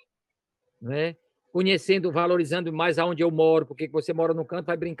silêncio, né? Conhecendo, valorizando mais aonde eu moro, porque você mora num canto,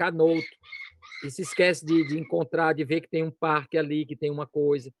 vai brincar no outro. E se esquece de encontrar, de ver que tem um parque ali, que tem uma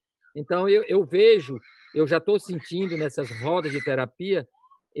coisa. Então, eu vejo, eu já estou sentindo nessas rodas de terapia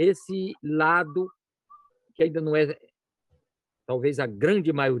esse lado que ainda não é, talvez, a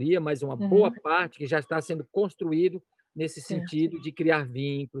grande maioria, mas uma boa parte que já está sendo construído nesse sentido de criar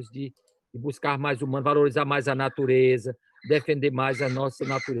vínculos, de buscar mais humano, valorizar mais a natureza, defender mais a nossa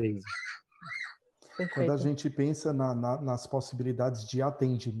natureza. Perfeito. Quando a gente pensa nas possibilidades de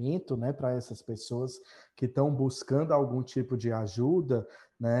atendimento, né, para essas pessoas que estão buscando algum tipo de ajuda,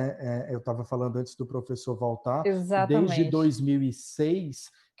 né, eu estava falando antes do professor voltar, que desde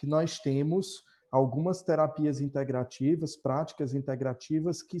 2006 que nós temos algumas terapias integrativas, práticas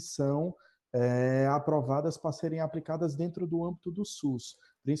integrativas que são aprovadas para serem aplicadas dentro do âmbito do SUS,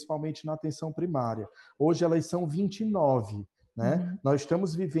 principalmente na atenção primária. Hoje elas são 29. Né? Nós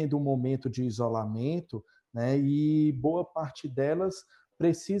estamos vivendo um momento de isolamento, né? E boa parte delas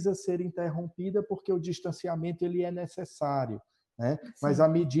precisa ser interrompida porque o distanciamento ele é necessário. Né? Mas à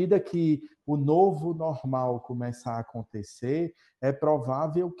medida que o novo normal começar a acontecer, é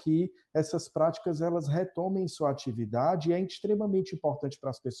provável que essas práticas elas retomem sua atividade e é extremamente importante para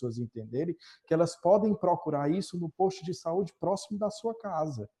as pessoas entenderem que elas podem procurar isso no posto de saúde próximo da sua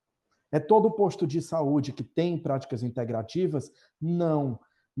casa. É todo posto de saúde que tem práticas integrativas? Não.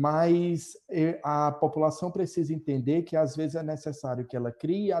 Mas a população precisa entender que, às vezes, é necessário que ela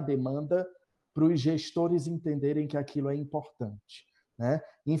crie a demanda para os gestores entenderem que aquilo é importante. Né?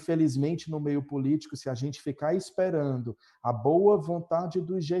 Infelizmente, no meio político, se a gente ficar esperando a boa vontade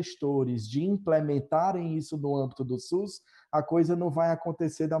dos gestores de implementarem isso no âmbito do SUS, a coisa não vai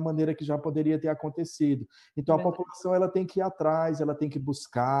acontecer da maneira que já poderia ter acontecido. Então, a população ela tem que ir atrás, ela tem que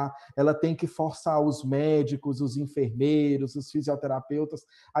buscar, ela tem que forçar os médicos, os enfermeiros, os fisioterapeutas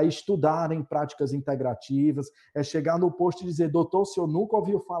a estudarem práticas integrativas, é chegar no posto e dizer: doutor, o senhor nunca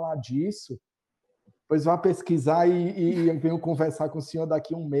ouviu falar disso? Pois vá pesquisar e venho conversar com o senhor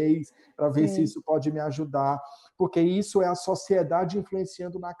daqui a um mês para ver se isso pode me ajudar, porque isso é a sociedade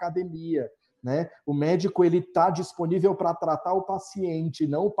influenciando na academia. Né? O médico ele está disponível para tratar o paciente,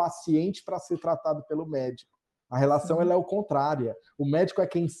 não o paciente para ser tratado pelo médico. A relação ela é o contrária. O médico é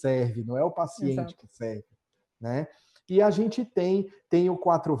quem serve, não é o paciente que serve. Né? E a gente tem o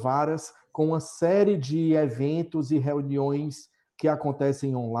Quatro Varas com uma série de eventos e reuniões que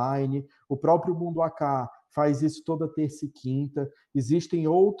acontecem online. O próprio Mundo AK faz isso toda terça e quinta. Existem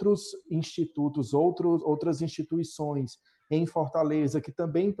outros institutos, outras instituições em Fortaleza que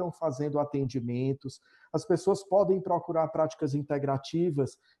também estão fazendo atendimentos. As pessoas podem procurar práticas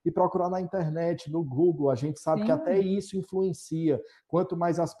integrativas e procurar na internet, no Google. A gente sabe que até isso influencia. Quanto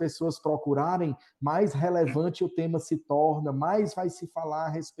mais as pessoas procurarem, mais relevante o tema se torna, mais vai se falar a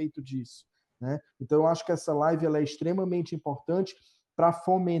respeito disso. Né? Então, eu acho que essa live ela é extremamente importante para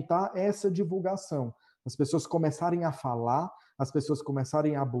fomentar essa divulgação. As pessoas começarem a falar, as pessoas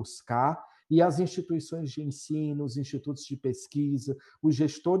começarem a buscar, e as instituições de ensino, os institutos de pesquisa, os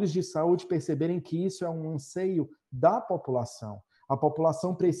gestores de saúde perceberem que isso é um anseio da população. A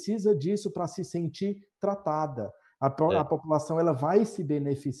população precisa disso para se sentir tratada. A população ela vai se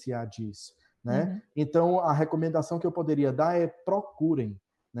beneficiar disso. Né? Então, a recomendação que eu poderia dar é procurem.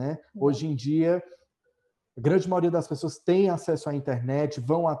 Né? Hoje em dia, a grande maioria das pessoas tem acesso à internet,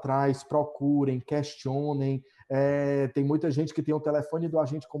 vão atrás, procurem, questionem. Tem muita gente que tem o telefone do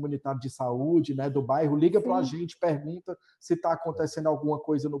agente comunitário de saúde, né, do bairro, liga para o agente, pergunta se está acontecendo alguma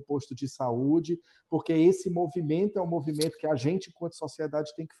coisa no posto de saúde, porque esse movimento é um movimento que a gente, enquanto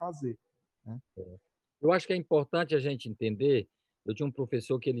sociedade, tem que fazer. Né? Eu acho que é importante a gente entender. Eu tinha um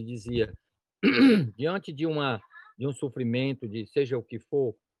professor que ele dizia, diante de um sofrimento, de seja o que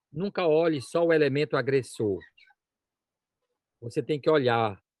for, nunca olhe só o elemento agressor. Você tem que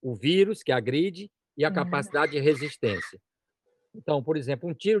olhar o vírus que agride e a capacidade de resistência. Então, por exemplo,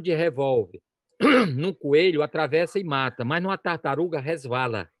 um tiro de revólver num coelho atravessa e mata, mas numa tartaruga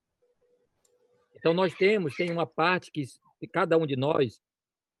resvala. Então, tem uma parte que cada um de nós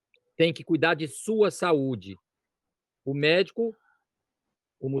tem que cuidar de sua saúde. O médico,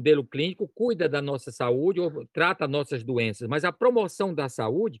 o modelo clínico, cuida da nossa saúde, ou trata nossas doenças, mas a promoção da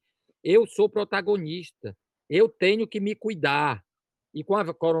saúde, eu sou protagonista, eu tenho que me cuidar. E com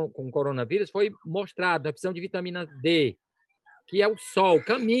o coronavírus foi mostrado a precisamos de vitamina D, que é o sol.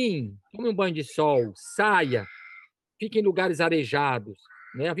 Caminhe, tome um banho de sol, saia, fique em lugares arejados,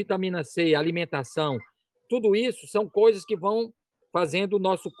 né? A vitamina C, a alimentação, tudo isso são coisas que vão fazendo o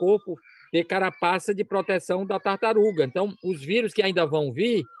nosso corpo ter carapaça de proteção da tartaruga. Então, os vírus que ainda vão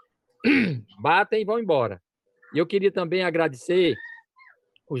vir, batem e vão embora. E eu queria também agradecer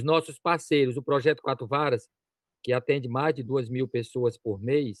os nossos parceiros, o Projeto Quatro Varas, que atende mais de 2.000 pessoas por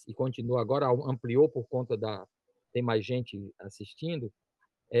mês e continua agora, ampliou por conta tem mais gente assistindo.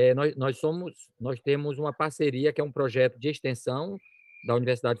 Nós temos uma parceria que é um projeto de extensão da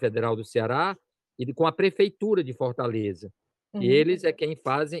Universidade Federal do Ceará e com a Prefeitura de Fortaleza. E eles é quem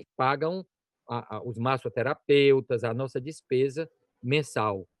pagam os massoterapeutas, a nossa despesa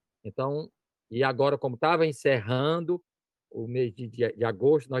mensal. Então, e agora, como estava encerrando o mês de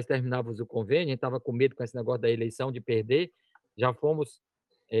agosto, nós terminávamos o convênio, a gente estava com medo com esse negócio da eleição de perder, já fomos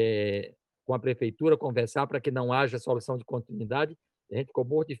com a Prefeitura conversar para que não haja solução de continuidade. A gente ficou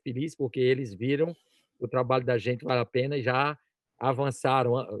muito feliz porque eles viram o trabalho da gente vale a pena e já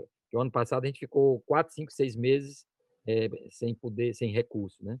avançaram. O ano passado a gente ficou 4, 5, 6 meses sem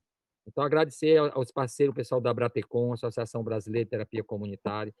recurso, né? Então, agradecer aos parceiros, o pessoal da Bratecom, Associação Brasileira de Terapia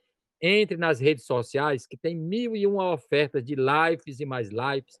Comunitária. Entre nas redes sociais, que tem 1.001 ofertas de lives e mais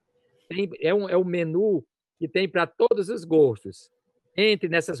lives. É um menu que tem para todos os gostos. Entre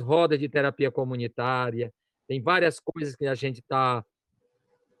nessas rodas de terapia comunitária, tem várias coisas que a gente está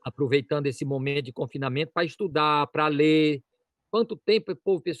aproveitando esse momento de confinamento para estudar, para ler. Quanto tempo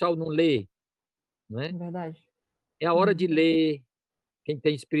o pessoal não lê? Não é? Verdade. É a hora de ler. Quem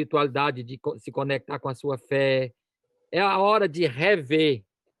tem espiritualidade, de se conectar com a sua fé. É a hora de rever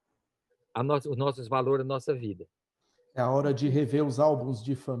os nossos valores, a nossa vida. É a hora de rever os álbuns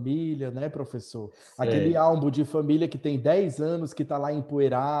de família, né, professor? Aquele álbum de família que tem 10 anos, que está lá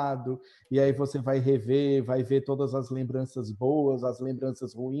empoeirado, e aí você vai rever, vai ver todas as lembranças boas, as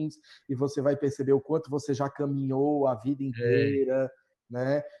lembranças ruins, e você vai perceber o quanto você já caminhou a vida inteira,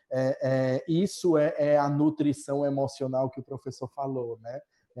 né? Isso é a nutrição emocional que o professor falou, né?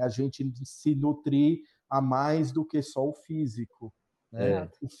 É a gente se nutrir a mais do que só o físico. Né?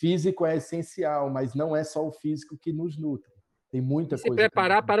 O físico é essencial, mas não é só o físico que nos nutre. Tem muita coisa. Se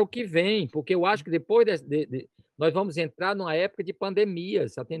preparar para o que vem, porque eu acho que depois nós vamos entrar numa época de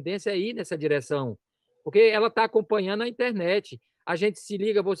pandemias. A tendência é ir nessa direção, porque ela está acompanhando a internet. A gente se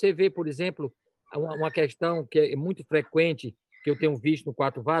liga, você vê, por exemplo, uma questão que é muito frequente, que eu tenho visto no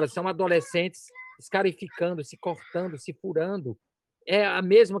Quatro Varas, são adolescentes escarificando, se cortando, se furando. É a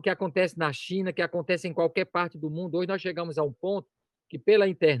mesma que acontece na China, que acontece em qualquer parte do mundo. Hoje nós chegamos a um ponto que pela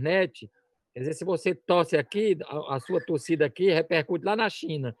internet, quer dizer, se você torce aqui, a sua torcida aqui repercute lá na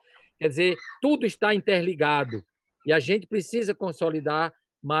China. Quer dizer, tudo está interligado e a gente precisa consolidar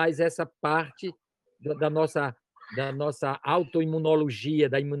mais essa parte da nossa autoimunologia,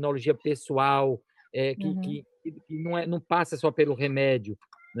 da imunologia pessoal, que não passa só pelo remédio,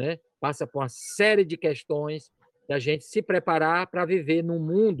 né? Passa por uma série de questões da gente se preparar para viver num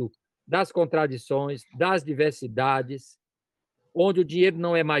mundo das contradições, das diversidades, onde o dinheiro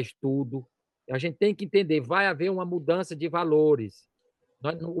não é mais tudo. A gente tem que entender, vai haver uma mudança de valores.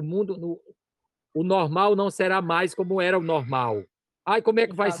 O normal não será mais como era o normal. Ai, como é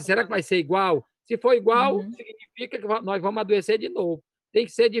que vai ser? Será que vai ser igual? Se for igual, significa que nós vamos adoecer de novo. Tem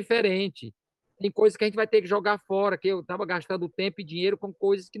que ser diferente. Tem coisas que a gente vai ter que jogar fora, que eu estava gastando tempo e dinheiro com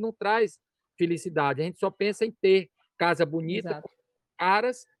coisas que não traz felicidade. A gente só pensa em ter casa bonita,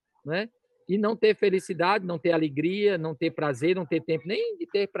 caras, né? E não ter felicidade, não ter alegria, não ter prazer, não ter tempo nem de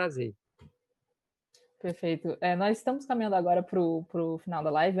ter prazer. Perfeito. Nós estamos caminhando agora para o final da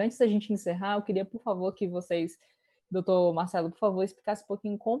live. Antes da gente encerrar, eu queria, por favor, que vocês, doutor Marcelo, por favor, explicasse um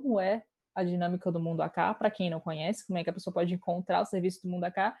pouquinho como é a dinâmica do Mundo AK, para quem não conhece, como é que a pessoa pode encontrar o serviço do Mundo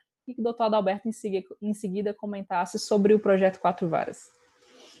AK, e que o doutor Adalberto, em seguida, comentasse sobre o projeto Quatro Varas.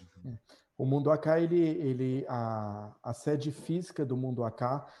 O Mundo AK, a sede física do Mundo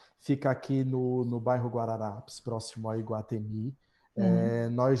AK fica aqui no bairro Guararapes, próximo a Iguatemi.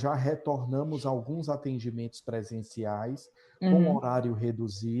 Nós já retornamos alguns atendimentos presenciais com horário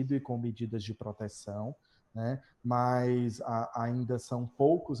reduzido e com medidas de proteção. né? Mas ainda são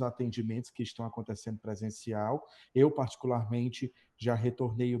poucos atendimentos que estão acontecendo presencial. Eu, particularmente, já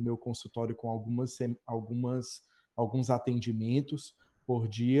retornei o meu consultório com alguns atendimentos por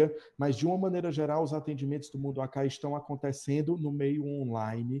dia, mas, de uma maneira geral, os atendimentos do Mundo AK estão acontecendo no meio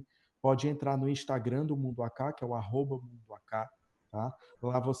online. Pode entrar no Instagram do Mundo AK, que é o @MundoAK, tá?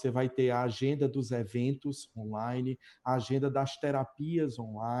 Lá você vai ter a agenda dos eventos online, a agenda das terapias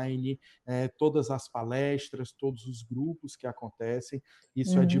online, todas as palestras, todos os grupos que acontecem.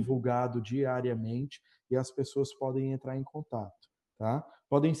 Isso é divulgado diariamente e as pessoas podem entrar em contato. Tá?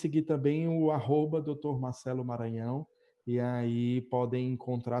 Podem seguir também o @Dr. Marcelo Maranhão, e aí podem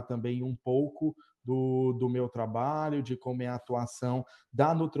encontrar também um pouco do meu trabalho, de como é a atuação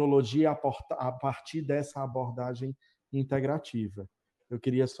da nutrologia a partir dessa abordagem integrativa. Eu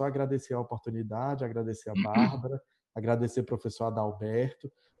queria só agradecer a oportunidade, agradecer a Bárbara, agradecer ao professor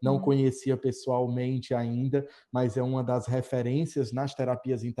Adalberto. Não conhecia pessoalmente ainda, mas é uma das referências nas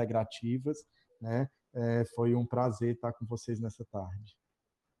terapias integrativas, né? Foi um prazer estar com vocês nessa tarde.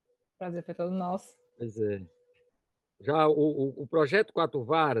 Prazer foi todo nosso. Pois é. Já o projeto Quatro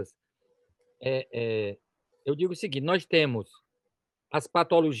Varas, eu digo o seguinte: nós temos as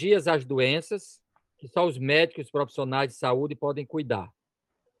patologias, as doenças, que só os médicos, os profissionais de saúde podem cuidar.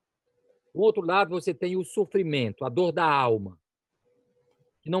 Do outro lado, você tem o sofrimento, a dor da alma,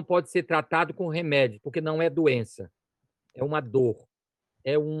 que não pode ser tratado com remédio, porque não é doença, é uma dor,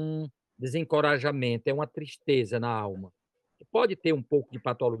 é um desencorajamento, é uma tristeza na alma. Pode ter um pouco de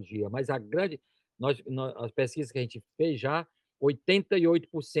patologia, mas as pesquisas que a gente fez já,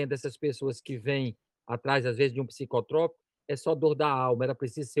 88% dessas pessoas que vêm atrás, às vezes, de um psicotrópico, é só dor da alma, ela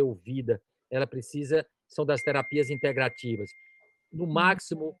precisa ser ouvida, são das terapias integrativas. No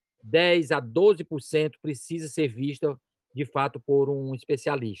máximo, 10 a 12% precisa ser vista, de fato, por um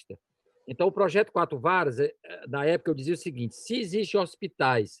especialista. Então, o projeto Quatro Varas, na época, eu dizia o seguinte: se existem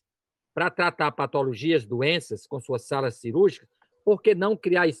hospitais para tratar patologias, doenças, com suas salas cirúrgicas, por que não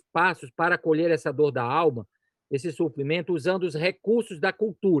criar espaços para acolher essa dor da alma, esse sofrimento, usando os recursos da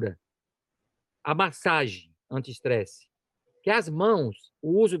cultura? A massagem anti-estresse, que as mãos,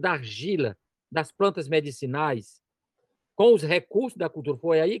 o uso da argila, das plantas medicinais, com os recursos da cultura.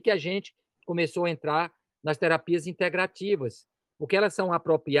 Foi aí que a gente começou a entrar nas terapias integrativas, porque elas são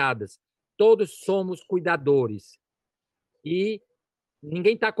apropriadas. Todos somos cuidadores e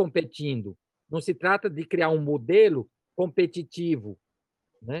ninguém está competindo. Não se trata de criar um modelo competitivo,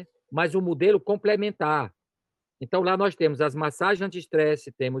 né? Mas um modelo complementar. Então, lá nós temos as massagens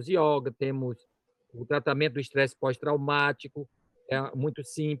anti-estresse, temos yoga, temos o tratamento do estresse pós-traumático, é muito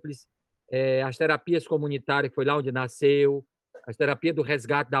simples, as terapias comunitárias, que foi lá onde nasceu, as terapias do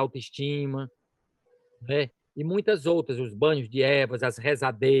resgate da autoestima, né? E muitas outras, os banhos de ervas, as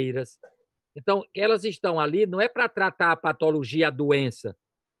rezadeiras. Então, elas estão ali não é para tratar a patologia, a doença,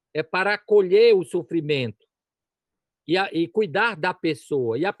 é para acolher o sofrimento e cuidar da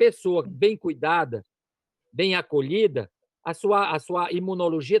pessoa. E a pessoa bem cuidada, bem acolhida, a sua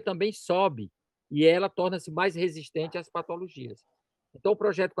imunologia também sobe e ela torna-se mais resistente às patologias. Então, o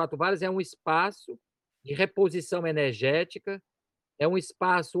Projeto Quatro Varas é um espaço de reposição energética, é um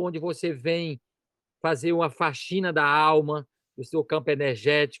espaço onde você vem fazer uma faxina da alma, do seu campo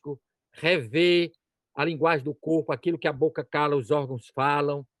energético, rever a linguagem do corpo, aquilo que a boca cala, os órgãos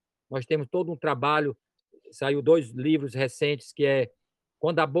falam. Nós temos todo um trabalho, saiu 2 livros recentes, que é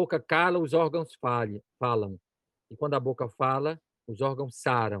Quando a Boca Cala, os Órgãos Falam. E quando a boca fala, os órgãos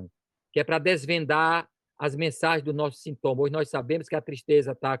saram, que é para desvendar as mensagens do nosso sintoma. Hoje nós sabemos que a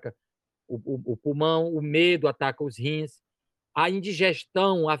tristeza ataca o pulmão, o medo ataca os rins, a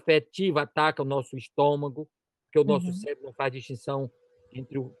indigestão afetiva ataca o nosso estômago, porque o nosso cérebro não faz distinção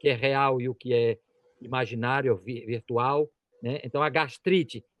entre o que é real e o que é imaginário, virtual, né? Então, a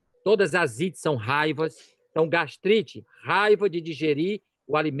gastrite, todas as ites são raivas. Então, gastrite, raiva de digerir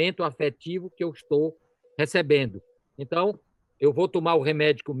o alimento afetivo que eu estou recebendo. Então, eu vou tomar o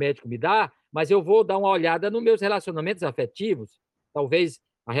remédio que o médico me dá, mas eu vou dar uma olhada nos meus relacionamentos afetivos, talvez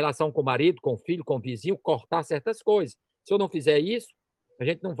a relação com o marido, com o filho, com o vizinho, cortar certas coisas. Se eu não fizer isso, a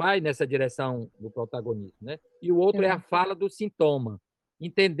gente não vai nessa direção do protagonismo, né? E o outro é a fala do sintoma.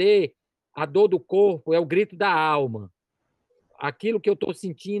 Entender a dor do corpo é o grito da alma. Aquilo que eu estou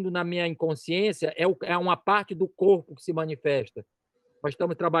sentindo na minha inconsciência é uma parte do corpo que se manifesta. Nós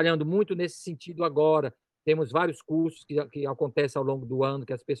estamos trabalhando muito nesse sentido agora. Temos vários cursos que acontecem ao longo do ano,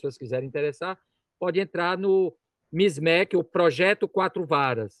 que as pessoas quiserem interessar, pode entrar no MISMEC, o Projeto Quatro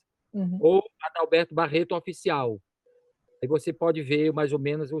Varas, ou Adalberto Barreto Oficial. Aí você pode ver mais ou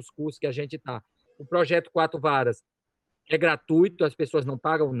menos os cursos que a gente está. O Projeto Quatro Varas é gratuito, as pessoas não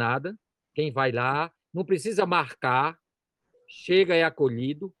pagam nada. Quem vai lá não precisa marcar, chega e é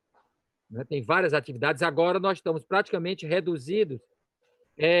acolhido, né? Tem várias atividades. Agora nós estamos praticamente reduzidos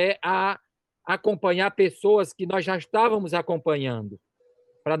a acompanhar pessoas que nós já estávamos acompanhando,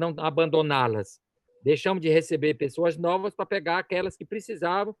 para não abandoná-las. Deixamos de receber pessoas novas para pegar aquelas que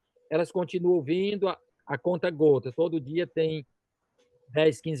precisavam, elas continuam vindo a conta gota. Todo dia tem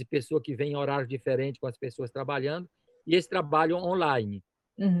 10, 15 pessoas que vêm em horários diferentes com as pessoas trabalhando, e esse trabalho online,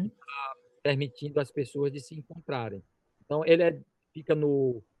 permitindo às pessoas de se encontrarem. Então, ele fica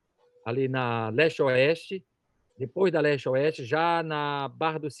ali na Leste-Oeste, depois da Leste-Oeste, já na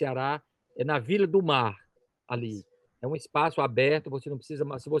Barra do Ceará, na Vila do Mar, ali. É um espaço aberto, você não precisa...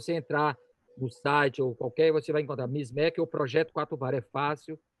 Se você entrar no site ou qualquer, você vai encontrar MISMEC ou Projeto Quatro Vara, é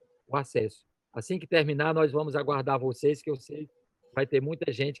fácil o acesso. Assim que terminar, nós vamos aguardar vocês, que eu sei que vai ter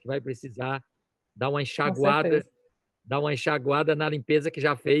muita gente que vai precisar dar uma enxaguada na limpeza que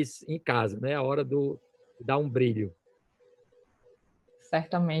já fez em casa, né? A hora de dar um brilho.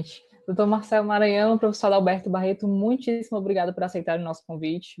 Certamente. Doutor Marcelo Maranhão, professor Adalberto Barreto, muitíssimo obrigado por aceitar o nosso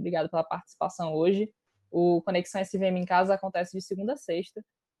convite. Obrigado pela participação hoje. O Conexão SVM em Casa acontece de segunda a sexta,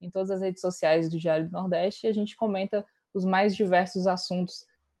 em todas as redes sociais do Diário do Nordeste, e a gente comenta os mais diversos assuntos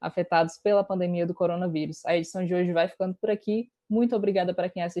afetados pela pandemia do coronavírus. A edição de hoje vai ficando por aqui. Muito obrigada para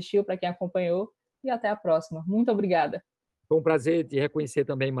quem assistiu, para quem acompanhou, e até a próxima. Muito obrigada. Foi um prazer te reconhecer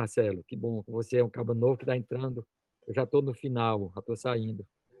também, Marcelo. Que bom, você é um cabo novo que está entrando. Eu já estou no final, já estou saindo.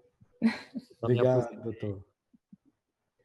 Obrigado, doutor.